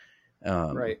Sinube,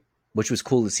 which was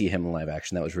cool to see him in live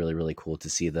action. That was really, really cool to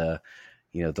see the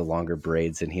longer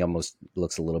braids, and he almost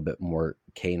looks a little bit more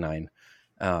canine.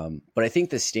 But I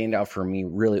think the standout for me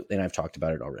really, and I've talked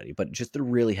about it already, but just the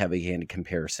really heavy-handed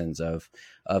comparisons of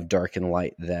dark and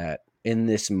light, that in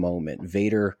this moment,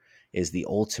 Vader is the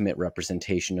ultimate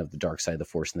representation of the dark side of the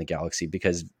Force in the galaxy,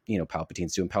 because, you know,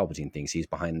 Palpatine's doing Palpatine things. He's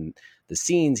behind the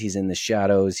scenes. He's in the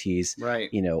shadows. He's,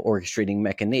 you know, orchestrating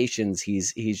machinations.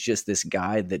 He's just this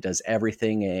guy that does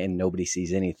everything and nobody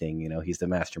sees anything. You know, he's the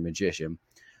master magician.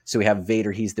 So we have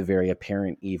Vader. He's the very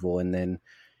apparent evil. And then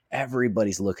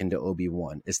everybody's looking to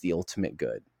Obi-Wan as the ultimate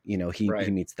good. You know, he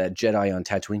meets that Jedi on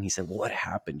Tatooine. He said, "What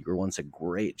happened? You were once a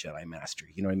great Jedi master."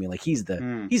 You know what I mean? Like, he's the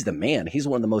man. He's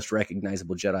one of the most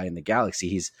recognizable Jedi in the galaxy.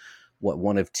 He's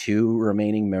one of 2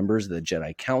 remaining members of the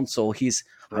Jedi Council.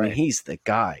 I mean, he's the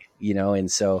guy, you know?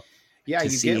 And so to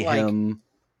see him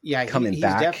coming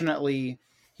back.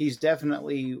 He's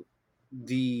definitely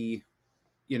the,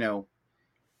 you know,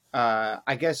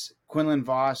 I guess Quinlan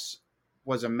Vos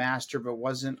was a master, but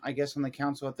wasn't, I guess, on the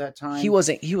council at that time. He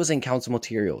wasn't council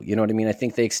material. You know what I mean? I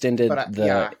think they extended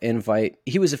the invite.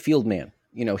 He was a field man.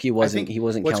 You know, he wasn't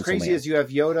what's council crazy man. Is you have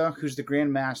Yoda, who's the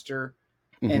Grand Master.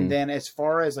 And then as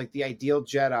far as like the ideal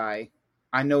Jedi,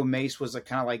 I know Mace was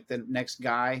kind of like the next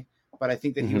guy, but I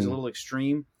think that he was a little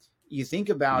extreme. You think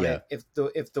about it, if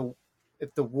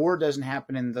the war doesn't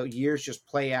happen and the years just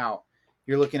play out,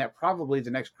 you're looking at probably the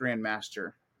next Grand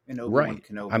Master.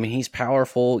 Kenobi. I mean, he's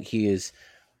powerful. He is.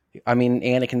 I mean,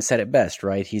 Anakin said it best,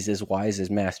 right? He's as wise as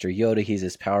Master Yoda. He's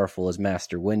as powerful as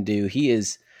Master Windu. He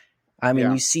is. I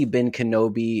mean, you see Ben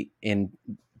Kenobi in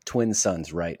Twin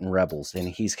Sons, right, and Rebels, and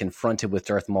he's confronted with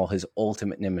Darth Maul, his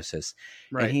ultimate nemesis,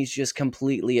 and he's just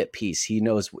completely at peace. He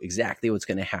knows exactly what's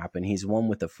going to happen. He's one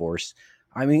with the Force.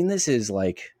 I mean, this is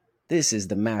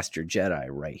the Master Jedi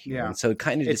right here, and so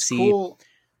kind of to see. Cool.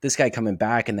 This guy coming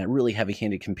back and that really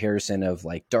heavy-handed comparison of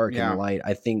like dark and light,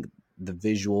 I think the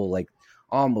visual, like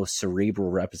almost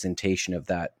cerebral representation of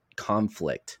that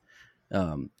conflict,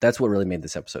 that's what really made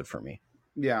this episode for me.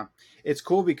 Yeah. It's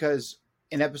cool because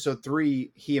in episode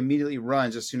 3, he immediately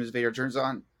runs as soon as Vader turns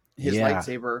on his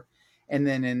lightsaber. And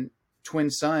then in Twin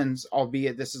Sons,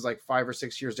 albeit this is like 5 or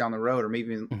 6 years down the road, or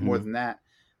maybe more than that.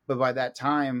 But by that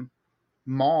time,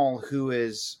 Maul, who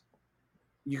is,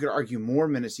 you could argue, more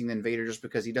menacing than Vader just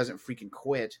because he doesn't freaking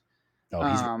quit. Oh,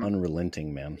 he's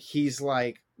unrelenting, man. He's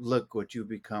like, "Look what you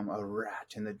become, a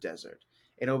rat in the desert."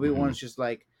 And Obi-Wan's just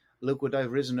like, "Look what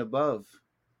I've risen above,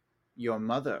 your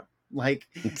mother." Like,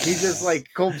 he's just like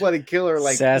cold-blooded killer.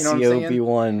 Like, sassy, you know what I'm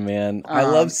Obi-Wan, man. I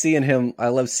love seeing him. I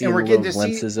love seeing little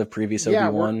glimpses of previous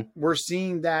Obi-Wan. We're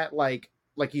seeing that, like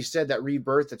you said, that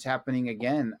rebirth that's happening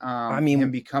again. I mean,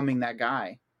 him becoming that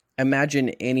guy. Imagine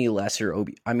any lesser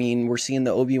I mean, we're seeing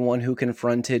the Obi-Wan who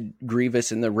confronted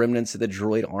Grievous and the remnants of the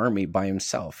droid army by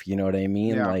himself. You know what I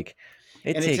mean? Yeah. Like,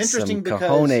 it takes some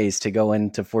cojones to go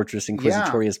into Fortress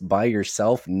Inquisitorius by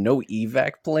yourself. No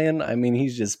evac plan. I mean,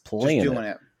 he's just playing doing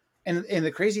it. And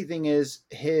the crazy thing is,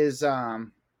 his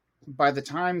by the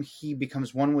time he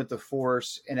becomes one with the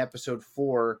Force in episode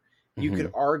 4, you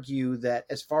could argue that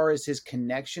as far as his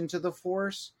connection to the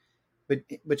Force, but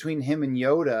between him and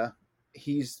Yoda,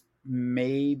 he's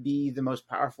maybe the most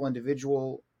powerful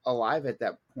individual alive at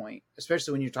that point,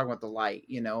 especially when you're talking about the light.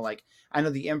 You know, like, I know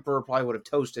the Emperor probably would have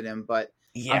toasted him, but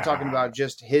I'm talking about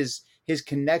just his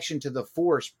connection to the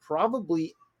Force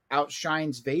probably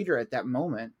outshines Vader at that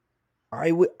moment.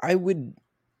 I would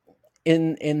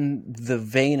in the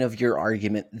vein of your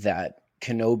argument that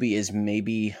Kenobi is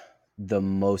maybe the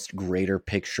most greater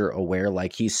picture aware,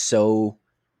 like he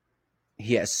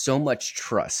has so much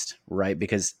trust, right?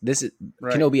 Because this is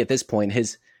Kenobi at this point,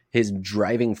 his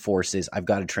driving force is, I've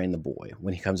got to train the boy.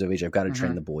 When he comes of age, I've got to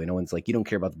train the boy. No one's like, you don't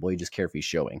care about the boy, you just care if he's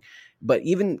showing. But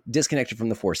even disconnected from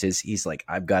the Force, he's like,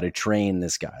 I've got to train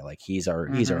this guy. Like, he's our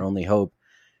only hope.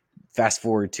 Fast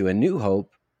forward to A New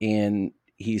Hope, and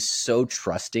he's so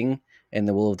trusting in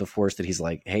the will of the Force that he's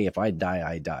like, hey, if I die,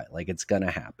 I die. Like, it's gonna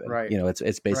happen. Right. You know,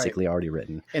 it's basically already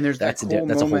written. And there's that's a whole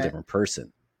different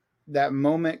person. That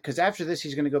moment, because after this,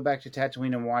 he's going to go back to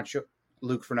Tatooine and watch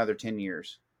Luke for another 10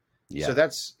 years. Yeah. So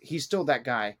he's still that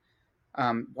guy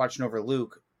watching over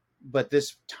Luke. But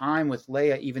this time with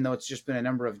Leia, even though it's just been a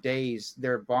number of days,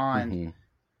 their bond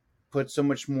put so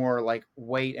much more like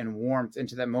weight and warmth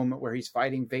into that moment where he's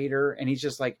fighting Vader and he's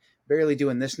just like barely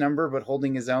doing this number but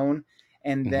holding his own,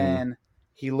 and then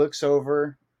he looks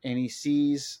over and he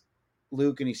sees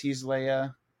Luke and he sees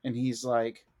Leia and he's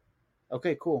like,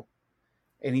 okay, cool.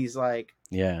 And he's like,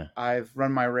 Yeah. I've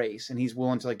run my race, and he's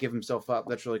willing to like give himself up.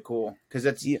 That's really cool because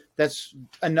that's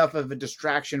enough of a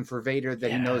distraction for Vader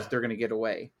that he knows they're going to get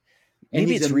away. And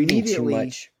Maybe he's it's reading too immediately-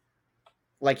 much.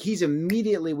 Like he's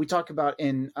immediately, we talk about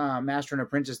in Master and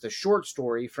Apprentice, the short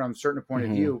story from Certain Point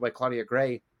of View by Claudia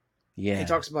Gray. Yeah. He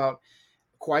talks about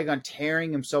Qui-Gon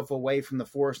tearing himself away from the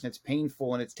Force, and it's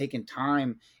painful and it's taken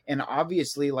time. And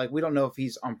obviously, like, we don't know if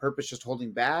he's on purpose just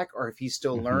holding back or if he's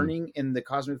still learning in the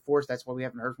Cosmic Force. That's why we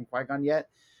haven't heard from Qui-Gon yet.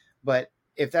 But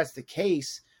if that's the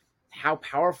case, how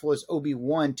powerful is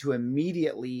Obi-Wan to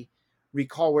immediately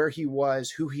recall where he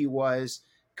was, who he was,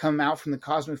 come out from the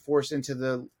Cosmic Force into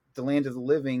the land of the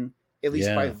living, at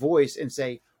least by voice, and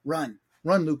say, run,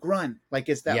 Luke, run. Like,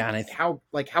 it's that,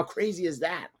 and how crazy is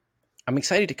that? I'm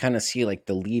excited to kind of see like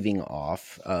the leaving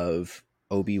off of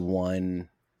Obi-Wan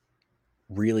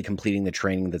really completing the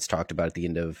training that's talked about at the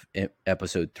end of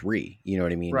episode 3. You know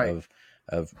what I mean? Right.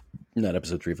 Of not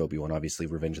episode 3 of Obi-Wan, obviously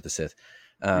Revenge of the Sith.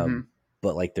 But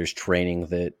like there's training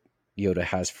that Yoda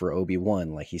has for Obi-Wan.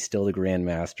 Like he's still the Grand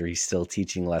Master. He's still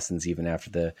teaching lessons even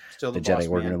after the Jedi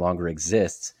Order no longer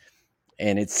exists.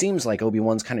 And it seems like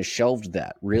Obi-Wan's kind of shelved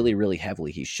that really, really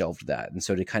heavily. He shelved that. And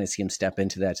so to kind of see him step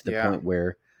into that to the point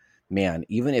where, man,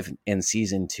 even if in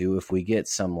season 2, if we get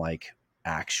some like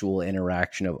actual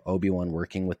interaction of Obi-Wan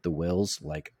working with the Wills,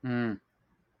 like, come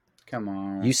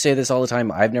on, you say this all the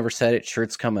time. I've never said it.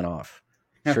 Shirt's coming off.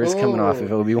 Shirt's coming off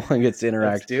if Obi-Wan gets to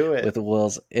interact with the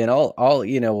Wills. And I'll,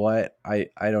 you know what? I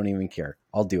don't even care.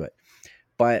 I'll do it.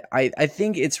 But I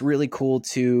think it's really cool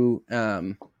to,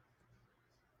 I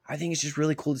think it's just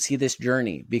really cool to see this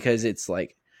journey because it's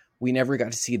like, we never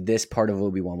got to see this part of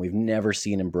Obi-Wan. We've never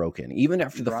seen him broken. Even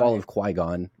after the fall of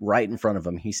Qui-Gon, right in front of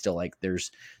him, he's still like,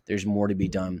 there's more to be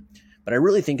done. But I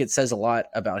really think it says a lot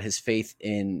about his faith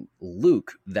in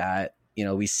Luke that, you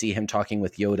know, we see him talking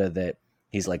with Yoda that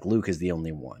he's like, Luke is the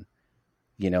only one,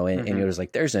 you know, and Yoda's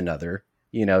like, there's another,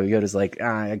 you know, Yoda's like,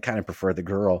 I kind of prefer the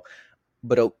girl.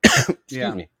 But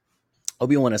excuse me.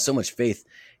 Obi-Wan has so much faith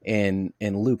in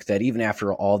Luke that even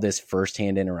after all this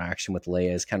firsthand interaction with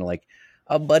Leia is kind of like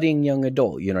a budding young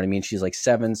adult, you know what I mean? She's like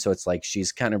 7, so it's like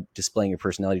she's kind of displaying her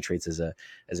personality traits as a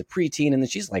preteen, and then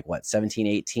she's like what, 17,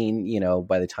 18, you know,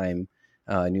 by the time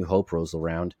New Hope rolls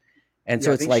around. And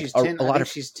so it's like a lot of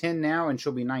she's 10 now, and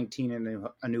she'll be 19 in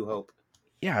A New Hope.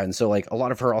 Yeah, and so like a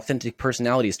lot of her authentic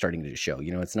personality is starting to show.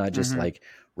 You know, it's not just like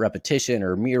repetition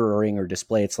or mirroring or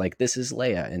display. It's like, this is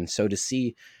Leia. And so to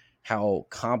see how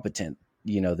competent,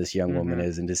 you know, this young woman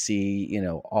is, and to see, you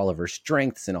know, all of her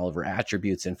strengths and all of her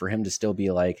attributes, and for him to still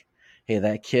be like, hey,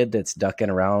 that kid that's ducking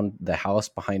around the house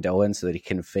behind Owen so that he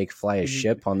can fake fly a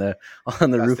ship on the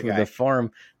roof of the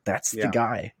farm, that's the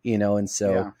guy, you know. And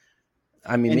so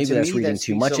I mean, maybe that's reading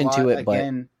too much into it,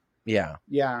 but yeah,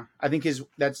 I think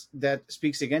that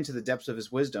speaks again to the depths of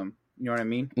his wisdom. You know what I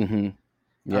mean?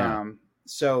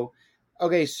 So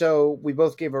we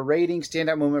both gave a rating.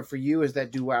 Standout moment for you is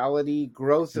that duality,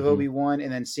 growth of Obi-Wan,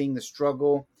 and then seeing the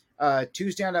struggle. 2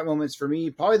 standout moments for me.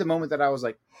 Probably the moment that I was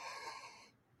like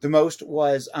the most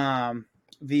was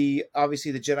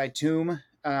obviously the Jedi tomb.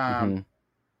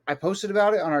 I posted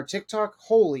about it on our TikTok.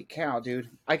 Holy cow, dude!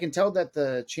 I can tell that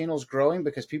the channel's growing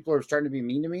because people are starting to be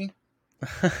mean to me.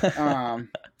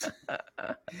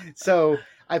 So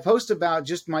I post about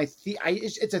just my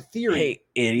it's a theory. Hey,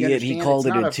 idiot! He called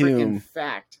it a tomb.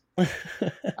 Fact. But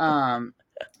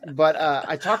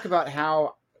I talk about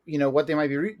how, you know, what they might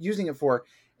be using it for,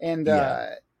 and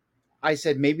I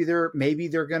said maybe they're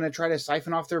going to try to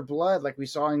siphon off their blood like we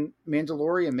saw in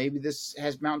Mandalorian. Maybe this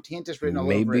has Mount Tantus written all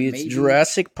over it. Maybe it's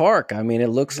Jurassic Park. I mean, it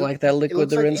looks like that liquid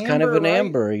they're in is kind of an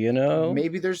amber, you know.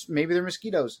 Maybe they're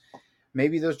mosquitoes.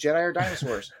 Maybe those Jedi are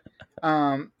dinosaurs.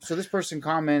 So this person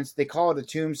comments, they call it a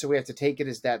tomb, so we have to take it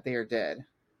as that they are dead.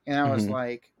 And I was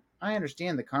like, I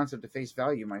understand the concept of face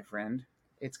value, my friend.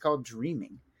 It's called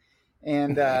dreaming.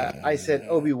 And I said,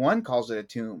 Obi-Wan calls it a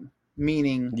tomb.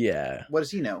 Meaning, what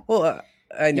does he know? Well,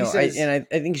 I know, says, I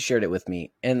think he shared it with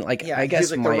me, and like, I guess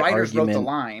like, my the writers argument, wrote the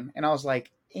line, and I was like,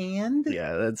 and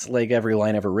that's like every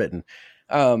line ever written.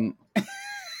 Can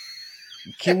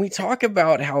we talk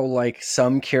about how like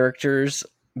some characters,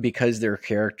 because they're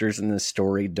characters in the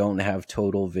story, don't have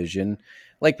total vision?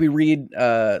 Like we read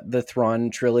the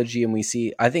Thrawn trilogy, and we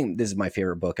see. I think this is my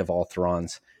favorite book of all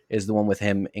Thrawn's, is the one with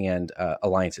him and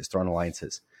Thrawn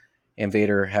Alliances. And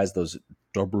Vader has those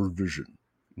double vision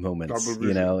moments, Double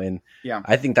you know, vision. and Yeah.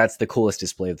 I think that's the coolest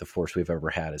display of the Force we've ever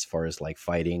had as far as like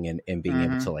fighting and being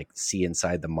able Mhm. to like see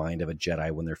inside the mind of a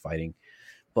Jedi when they're fighting.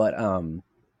 But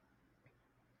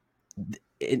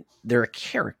they're a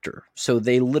character, so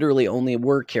they literally only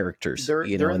were characters. They're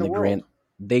You know, in in the the world. grand,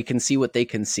 they can see what they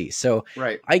can see. So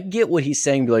Right. I get what he's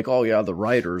saying, be like, oh yeah, the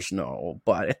writers know,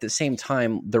 but at the same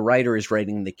time, the writer is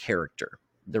writing the character.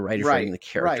 The writer's Right, writing the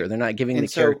character. right. They're not giving And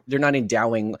the character. so- They're not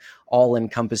endowing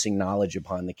all-encompassing knowledge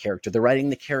upon the character. They're writing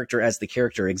the character as the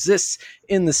character exists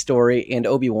in the story, and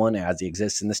Obi-Wan as he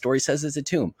exists in the story says it's a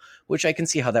tomb, which I can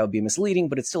see how that would be misleading,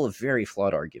 but it's still a very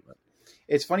flawed argument.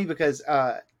 It's funny because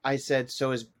I said,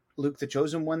 so is Luke the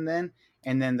chosen one then?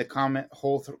 And then the comment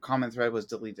thread was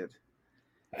deleted.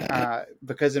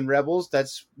 Because in Rebels,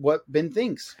 that's what Ben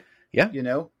thinks. Yeah. You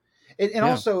know? And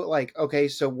also, like, okay,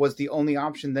 so was the only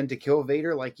option then to kill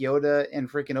Vader like Yoda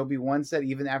and freaking Obi-Wan said,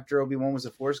 even after Obi-Wan was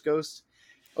a Force ghost?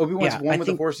 Obi-Wan's one with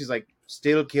the Force. He's like,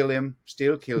 still kill him.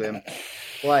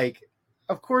 Like,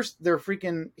 of course, they're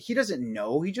freaking... He doesn't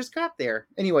know. He just got there.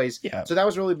 Anyways, so that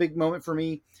was a really big moment for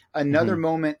me. Another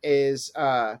moment is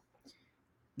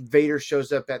Vader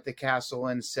shows up at the castle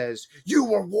and says, "You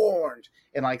were warned!"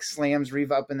 and like slams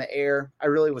Reva up in the air. I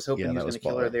really was hoping he was going to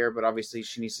kill her there, but obviously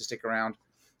she needs to stick around.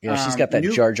 Yeah, she's got that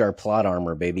Jar Jar plot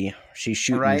armor, baby. She's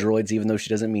shooting droids even though she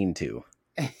doesn't mean to.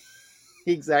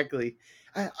 Exactly.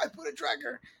 I put a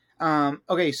tracker.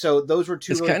 Okay, so those were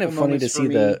two. It's really kind of cool funny to see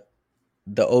me.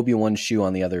 the Obi-Wan shoe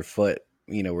on the other foot,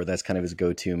 you know, where that's kind of his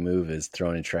go-to move is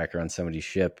throwing a tracker on somebody's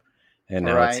ship. And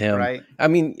now it's him. Right. I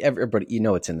mean, everybody, you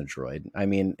know, it's in the droid. I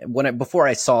mean, before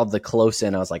I saw the close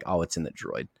in, I was like, oh, it's in the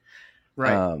droid.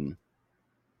 Right.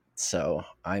 So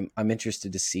I'm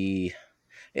interested to see.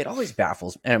 It always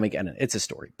baffles, and I mean, again, it's a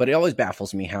story, but it always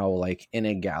baffles me how, like, in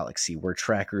a galaxy where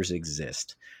trackers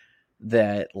exist,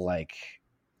 that like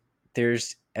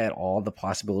there's at all the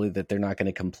possibility that they're not going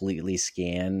to completely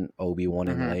scan Obi-Wan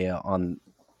and Leia on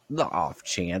the off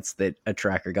chance that a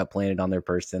tracker got planted on their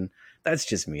person. That's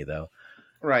just me, though.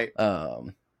 Right.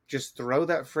 Just throw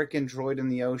that freaking droid in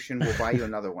the ocean. We'll buy you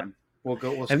another one. We'll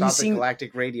stop at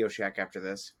Galactic Radio Shack after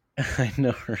this. I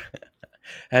know.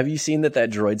 Have you seen that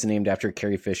droid's named after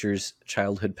Carrie Fisher's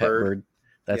childhood pet bird?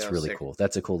 That's really sick. Cool.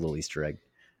 That's a cool little Easter egg.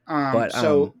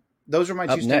 So those are my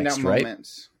two standout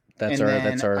moments. That's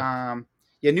our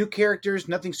new characters.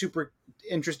 Nothing super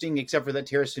interesting except for that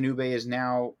Tara Sinube is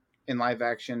now in live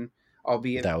action,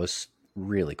 albeit that was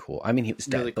really cool. I mean, he was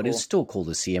dead, really but it's still cool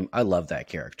to see him. I love that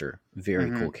character. Very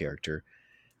cool character.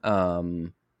 I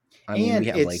mean, we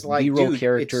have like B-roll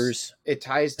characters. It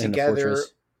ties together.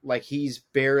 Like he's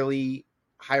barely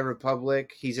High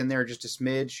Republic. He's in there just a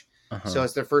smidge. So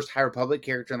it's their first High Republic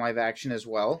character in live action as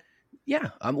well. Yeah.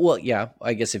 Well, yeah.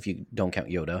 I guess if you don't count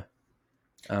Yoda.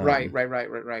 Right.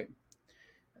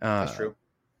 That's true.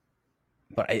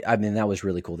 But I mean, that was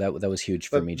really cool. That was huge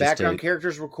for me. Background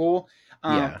characters were cool.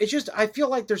 It's just, I feel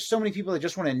like there's so many people that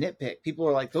just want to nitpick. People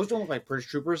are like, those don't look like Purge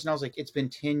Troopers. And I was like, it's been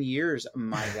 10 years,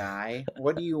 my guy.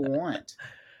 What do you want?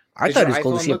 I thought it was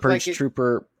cool to see a Purge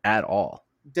Trooper at all.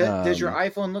 Does your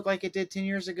iPhone look like it did 10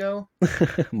 years ago?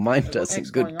 Mine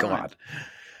doesn't. Good God.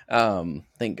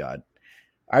 Thank God.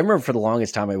 I remember for the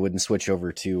longest time I wouldn't switch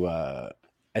over to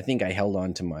I think I held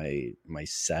on to my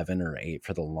 7 or 8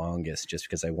 for the longest just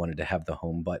because I wanted to have the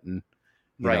home button.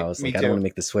 You know, I was like, I don't want to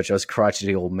make the switch. I was a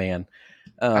crotchety old man.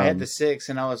 I had the 6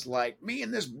 and I was like, me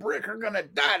and this brick are gonna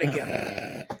die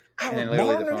together. And then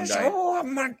literally the phone died.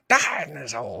 I'm gonna die in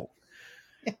this hole.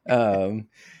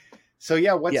 So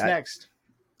yeah, what's next?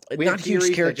 We not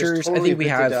huge characters. Totally I think we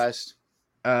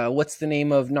have. What's the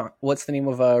name of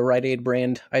Rite Aid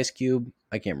brand Ice Cube?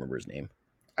 I can't remember his name.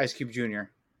 Ice Cube Jr.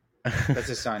 That's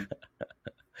his son.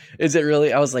 Is it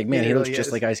really? I was like, man, he looks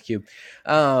just like Ice Cube.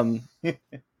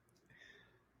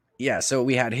 Yeah, so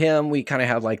we had him. We kind of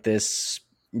had like this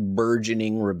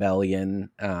burgeoning rebellion.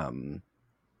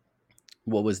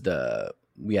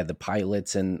 We had the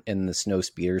pilots and the snow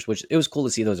speeders, which it was cool to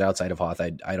see those outside of Hoth.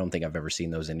 I don't think I've ever seen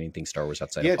those in anything Star Wars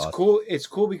outside of Hoth. Yeah, it's cool. It's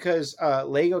cool because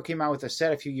Lego came out with a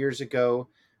set a few years ago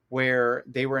where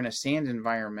they were in a sand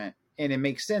environment. And it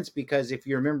makes sense because if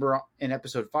you remember in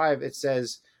episode 5, it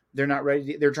says they're not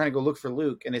ready. They're trying to go look for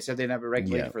Luke. And they said they're not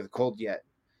regulated for the cold yet.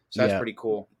 So that's pretty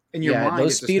cool. In your mind,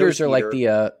 those speeders are like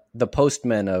the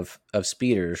postmen of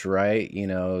speeders, right? You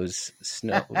know,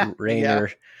 snow, rain,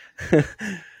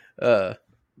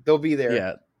 they'll be there.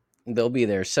 Yeah, they'll be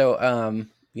there. So,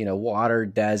 you know, water,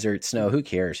 desert, snow. Who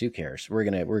cares? Who cares? We're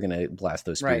gonna blast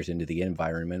those speeders into the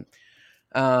environment.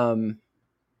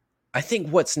 I think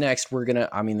what's next?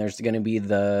 There's gonna be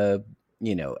the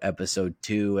episode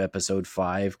 2, episode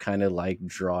 5, kind of like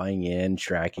drawing in,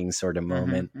 tracking sort of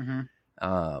moment.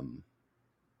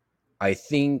 I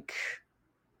think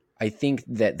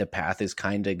that the path is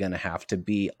kind of going to have to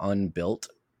be unbuilt,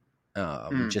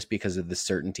 just because of the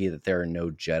certainty that there are no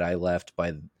Jedi left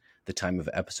by the time of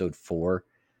episode 4.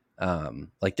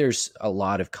 Like there's a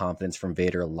lot of confidence from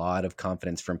Vader, a lot of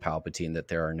confidence from Palpatine that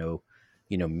there are no,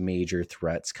 major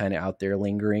threats kind of out there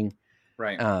lingering.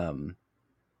 Right.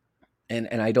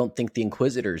 And I don't think the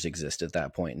Inquisitors exist at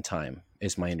that point in time,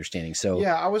 is my understanding. So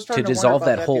yeah, I was to starting dissolve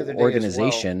wonder about that the whole other day as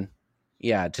organization. well.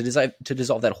 Yeah, to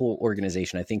dissolve that whole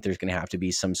organization, I think there's going to have to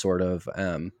be some sort of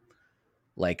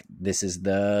like this is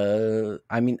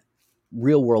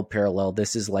real world parallel.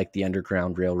 This is like the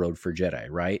Underground Railroad for Jedi,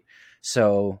 right?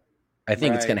 So I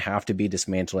think it's going to have to be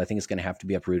dismantled. I think it's going to have to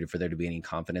be uprooted for there to be any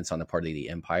confidence on the part of the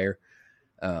Empire.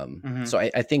 So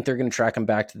I think they're going to track him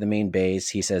back to the main base.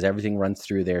 He says everything runs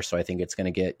through there, so I think it's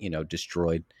going to get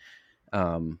destroyed.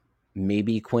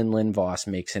 Maybe Quinlan Vos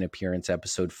makes an appearance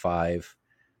episode 5.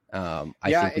 I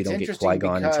think we don't get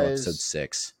Qui-Gon until episode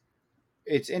 6.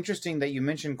 It's interesting that you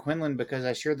mentioned Quinlan because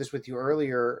I shared this with you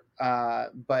earlier.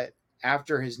 But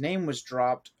after his name was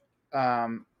dropped,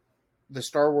 the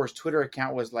Star Wars Twitter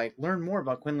account was like, learn more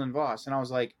about Quinlan Vos. And I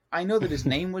was like, I know that his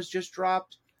name was just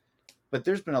dropped, but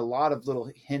there's been a lot of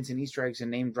little hints and Easter eggs and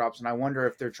name drops. And I wonder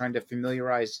if they're trying to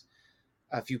familiarize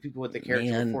a few people with the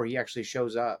character before he actually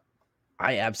shows up.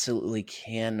 I absolutely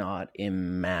cannot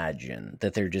imagine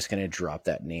that they're just going to drop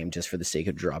that name just for the sake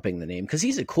of dropping the name. Because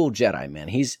he's a cool Jedi, man.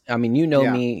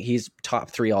 Me, he's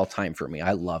top 3 all time for me.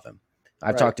 I love him.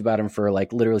 I've talked about him for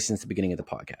like literally since the beginning of the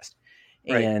podcast.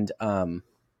 Right. And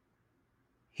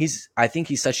I think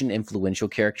he's such an influential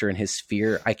character in his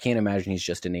sphere. I can't imagine he's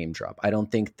just a name drop. I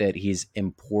don't think that he's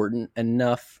important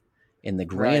enough in the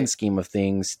grand scheme of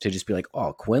things to just be like,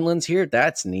 oh, Quinlan's here.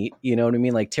 That's neat. You know what I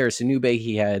mean? Like Terrace Nube,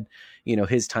 he had,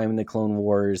 his time in the Clone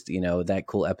Wars, that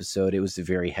cool episode. It was a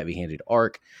very heavy-handed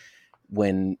arc.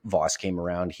 When Vos came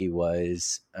around, he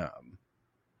was,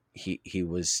 he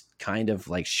was kind of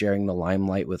like sharing the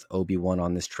limelight with Obi-Wan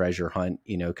on this treasure hunt,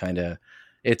 kind of,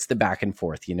 it's the back and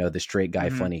forth, the straight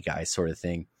guy, funny guy sort of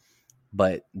thing.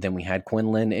 But then we had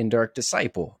Quinlan in Dark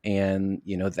Disciple, and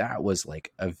that was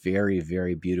like a very,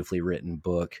 very beautifully written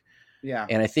book. Yeah,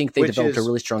 and I think they developed a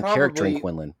really strong character in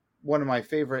Quinlan. One of my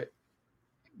favorite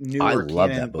newer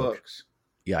canon books.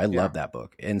 Yeah, I love that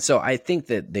book, and so I think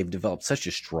that they've developed such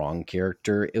a strong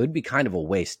character. It would be kind of a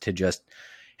waste to just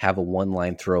have a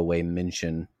one-line throwaway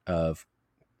mention of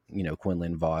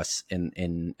Quinlan Vos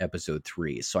in episode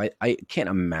 3. So I can't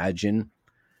imagine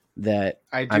that.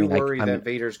 I worry that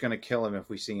Vader's going to kill him if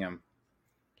we see him.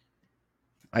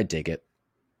 I dig it.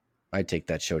 I'd take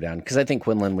that showdown because I think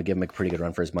Quinlan would give him a pretty good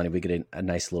run for his money. We get a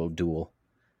nice little duel.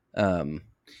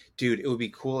 Dude, it would be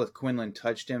cool if Quinlan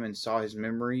touched him and saw his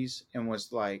memories and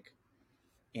was like,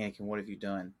 Anakin, what have you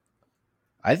done?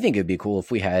 I think it'd be cool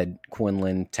if we had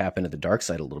Quinlan tap into the dark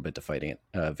side a little bit to fight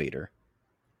Vader.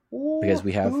 Because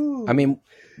we have,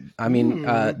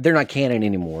 they're not canon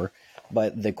anymore,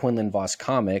 but the Quinlan Vos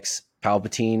comics,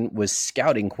 Palpatine was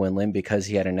scouting Quinlan because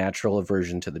he had a natural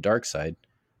aversion to the dark side,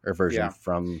 or aversion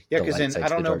from the light side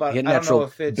to the dark. He had a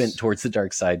natural bent towards the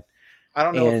dark side. I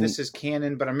don't know if this is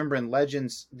canon, but I remember in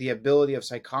Legends, the ability of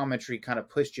psychometry kind of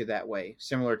pushed you that way,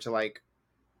 similar to like,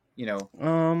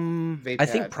 I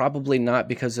think probably not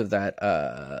because of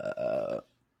that.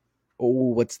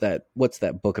 What's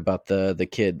that book about the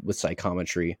kid with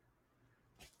psychometry?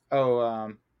 Yeah.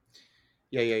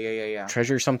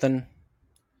 Treasure something?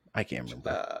 I can't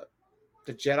remember.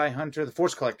 The Jedi Hunter, the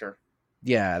Force Collector.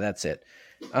 Yeah, that's it.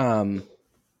 I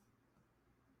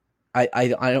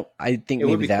think it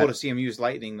would be cool to see him use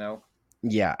lightning, though.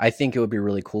 Yeah, I think it would be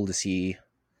really cool to see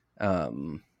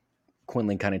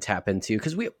Quinlan kind of tap into,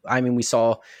 because we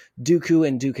saw Dooku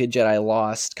and Dooku Jedi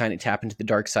Lost kind of tap into the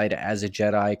dark side as a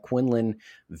Jedi. Quinlan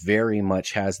very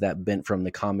much has that bent from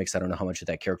the comics. I don't know how much of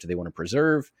that character they want to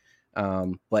preserve,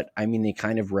 but they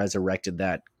kind of resurrected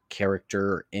that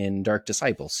character in Dark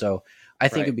Disciple. So I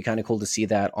think it'd be kind of cool to see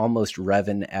that almost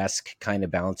Revan-esque kind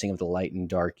of balancing of the light and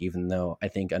dark, even though I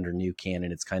think under new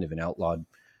canon it's kind of an outlawed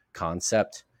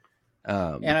concept.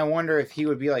 And I wonder if he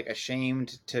would be like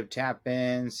ashamed to tap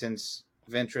in since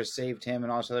Ventress saved him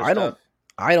and all this other stuff.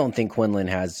 I don't think Quinlan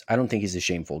I don't think he's a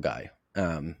shameful guy.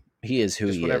 He is who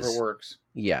he is. Whatever works.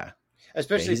 Yeah.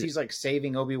 Especially if he's like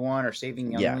saving Obi-Wan or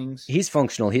saving younglings. Yeah. He's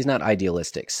functional. He's not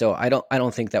idealistic. So I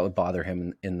don't think that would bother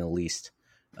him in the least.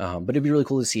 But it'd be really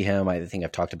cool to see him. I think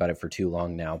I've talked about it for too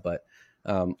long now, but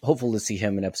hopeful to see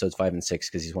him in episodes 5 and 6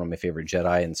 because he's one of my favorite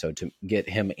Jedi, and so to get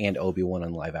him and Obi-Wan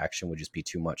on live action would just be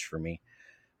too much for me.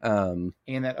 And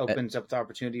that opens up the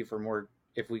opportunity for more.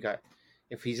 If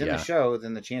he's in the show,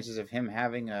 then the chances of him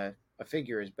having a a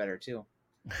figure is better too.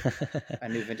 A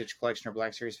new vintage collection or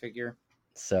Black Series figure.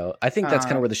 So I think that's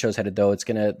kind of where the show's headed, though.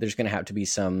 There's gonna have to be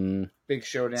some big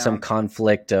showdown, some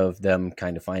conflict of them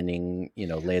kind of finding,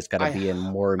 Leia's got to be in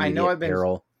more immediate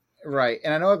peril. Right,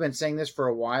 and I know I've been saying this for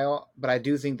a while, but I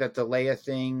do think that the Leia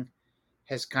thing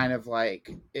has kind of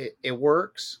like it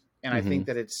works, and I think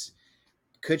that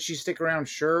could she stick around?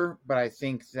 Sure, but I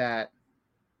think that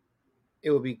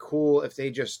it would be cool if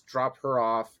they just drop her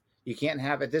off. You can't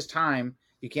have at this time.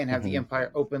 You can't have the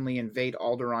Empire openly invade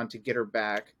Alderaan to get her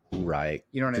back. Right.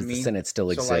 You know what I mean? The Senate still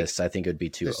exists. I think it would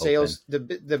be too open.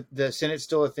 The the Senate's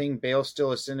still a thing. Bail's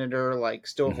still a senator. Like,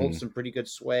 still holds some pretty good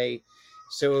sway.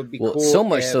 So it would be cool. So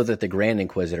much so that the Grand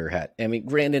Inquisitor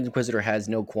Grand Inquisitor has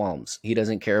no qualms. He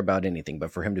doesn't care about anything.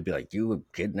 But for him to be like, you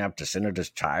kidnapped a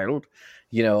senator's child,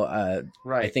 right?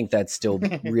 I think that still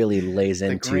really lays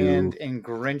into the Grand and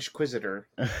Grinch Inquisitor.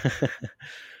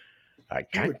 I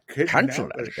can't cancel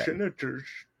that again. Senators,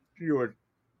 you would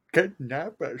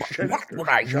kidnap a senator. What would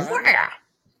I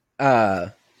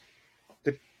wear?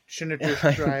 The senator's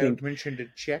child mentioned a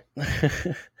check.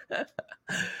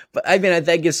 But I mean,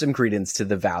 that gives some credence to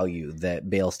the value that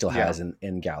Bail still has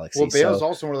in Galaxy. Well, Bail's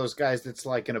also one of those guys that's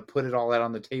like going to put it all out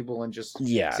on the table and just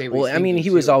say what well, I mean, he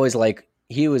was always like,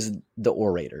 he was the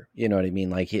orator. You know what I mean?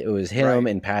 Like, it was him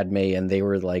and Padme, and they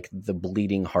were like the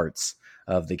bleeding hearts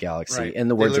of the galaxy. In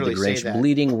the words of the Grinch,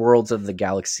 bleeding worlds of the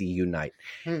galaxy unite.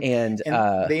 And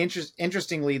they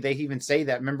interestingly, they even say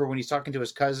that. Remember when he's talking to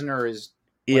his cousin or his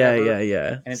yeah.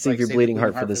 And it's save your bleeding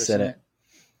heart for the Senate.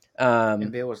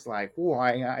 And Bail was like,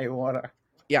 why I wanna.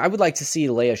 Yeah, I would like to see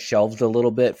Leia shelved a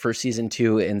little bit for season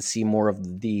 2 and see more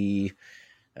of the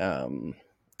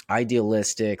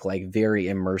idealistic, like very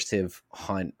immersive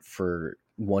hunt for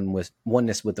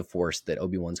oneness with the Force that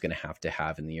Obi-Wan's going to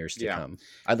have in the years to come.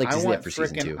 I'd like to see that for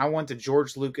season 2. I want the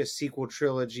George Lucas sequel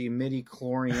trilogy,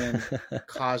 midi-chlorian,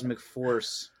 cosmic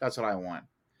Force. That's what I want.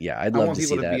 Yeah, I'd love to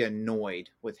see that. I want people to be annoyed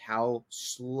with how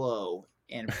slow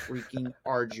and freaking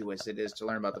arduous it is to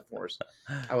learn about the Force.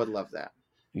 I would love that.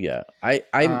 Yeah,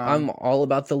 I'm all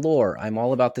about the lore. I'm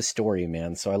all about the story,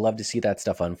 man. So I love to see that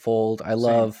stuff unfold. I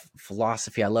love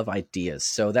philosophy. I love ideas.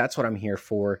 So that's what I'm here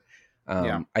for.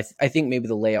 I think maybe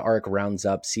the Leia arc rounds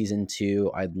up season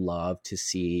 2. I'd love to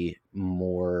see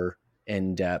more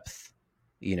in-depth,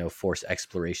 Force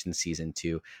exploration season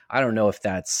 2. I don't know if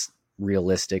that's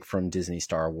realistic from Disney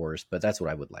Star Wars, but that's what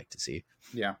I would like to see.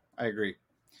 Yeah, I agree.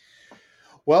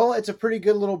 Well, it's a pretty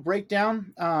good little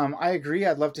breakdown. I agree.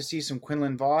 I'd love to see some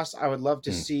Quinlan Vos. I would love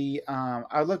to see.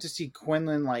 I would love to see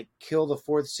Quinlan like kill the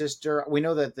fourth sister. We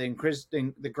know that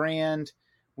the Grand.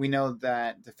 We know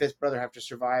that the fifth brother have to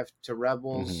survive to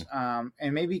rebels, and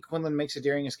maybe Quinlan makes a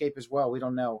daring escape as well. We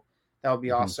don't know. That would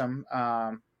be awesome.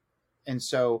 And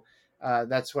so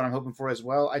that's what I'm hoping for as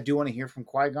well. I do want to hear from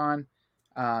Qui-Gon.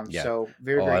 So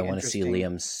very I want to see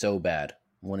Liam so bad.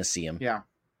 I want to see him. Yeah,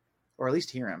 or at least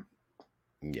hear him.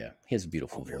 Yeah, he has a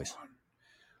beautiful voice.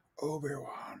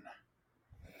 Obi-Wan.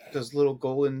 Those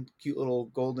cute little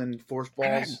golden Force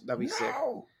balls. That'd be sick.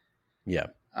 Yeah,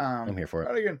 I'm here for it.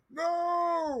 Not again.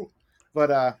 No.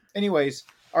 But anyways,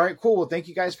 all right, cool. Well, thank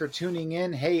you guys for tuning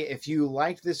in. Hey, if you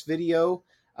liked this video,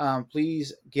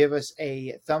 please give us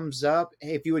a thumbs up.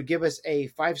 Hey, if you would give us a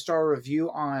 5-star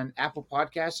review on Apple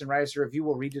Podcasts and write us a review,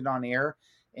 we'll read it on air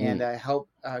and help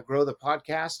grow the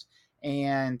podcast.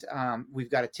 And we've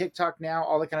got a TikTok now,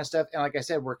 all that kind of stuff. And like I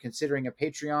said, we're considering a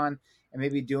Patreon and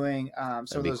maybe doing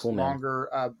some of those longer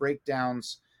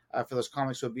breakdowns for those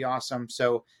comics would be awesome.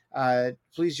 So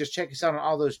please just check us out on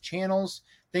all those channels.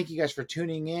 Thank you guys for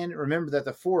tuning in. Remember that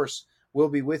the Force will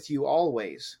be with you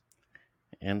always.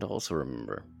 And also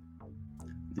remember,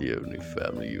 the only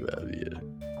family you have here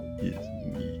is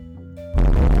me.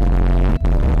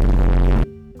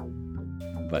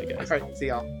 Bye, guys. All right, see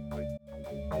y'all.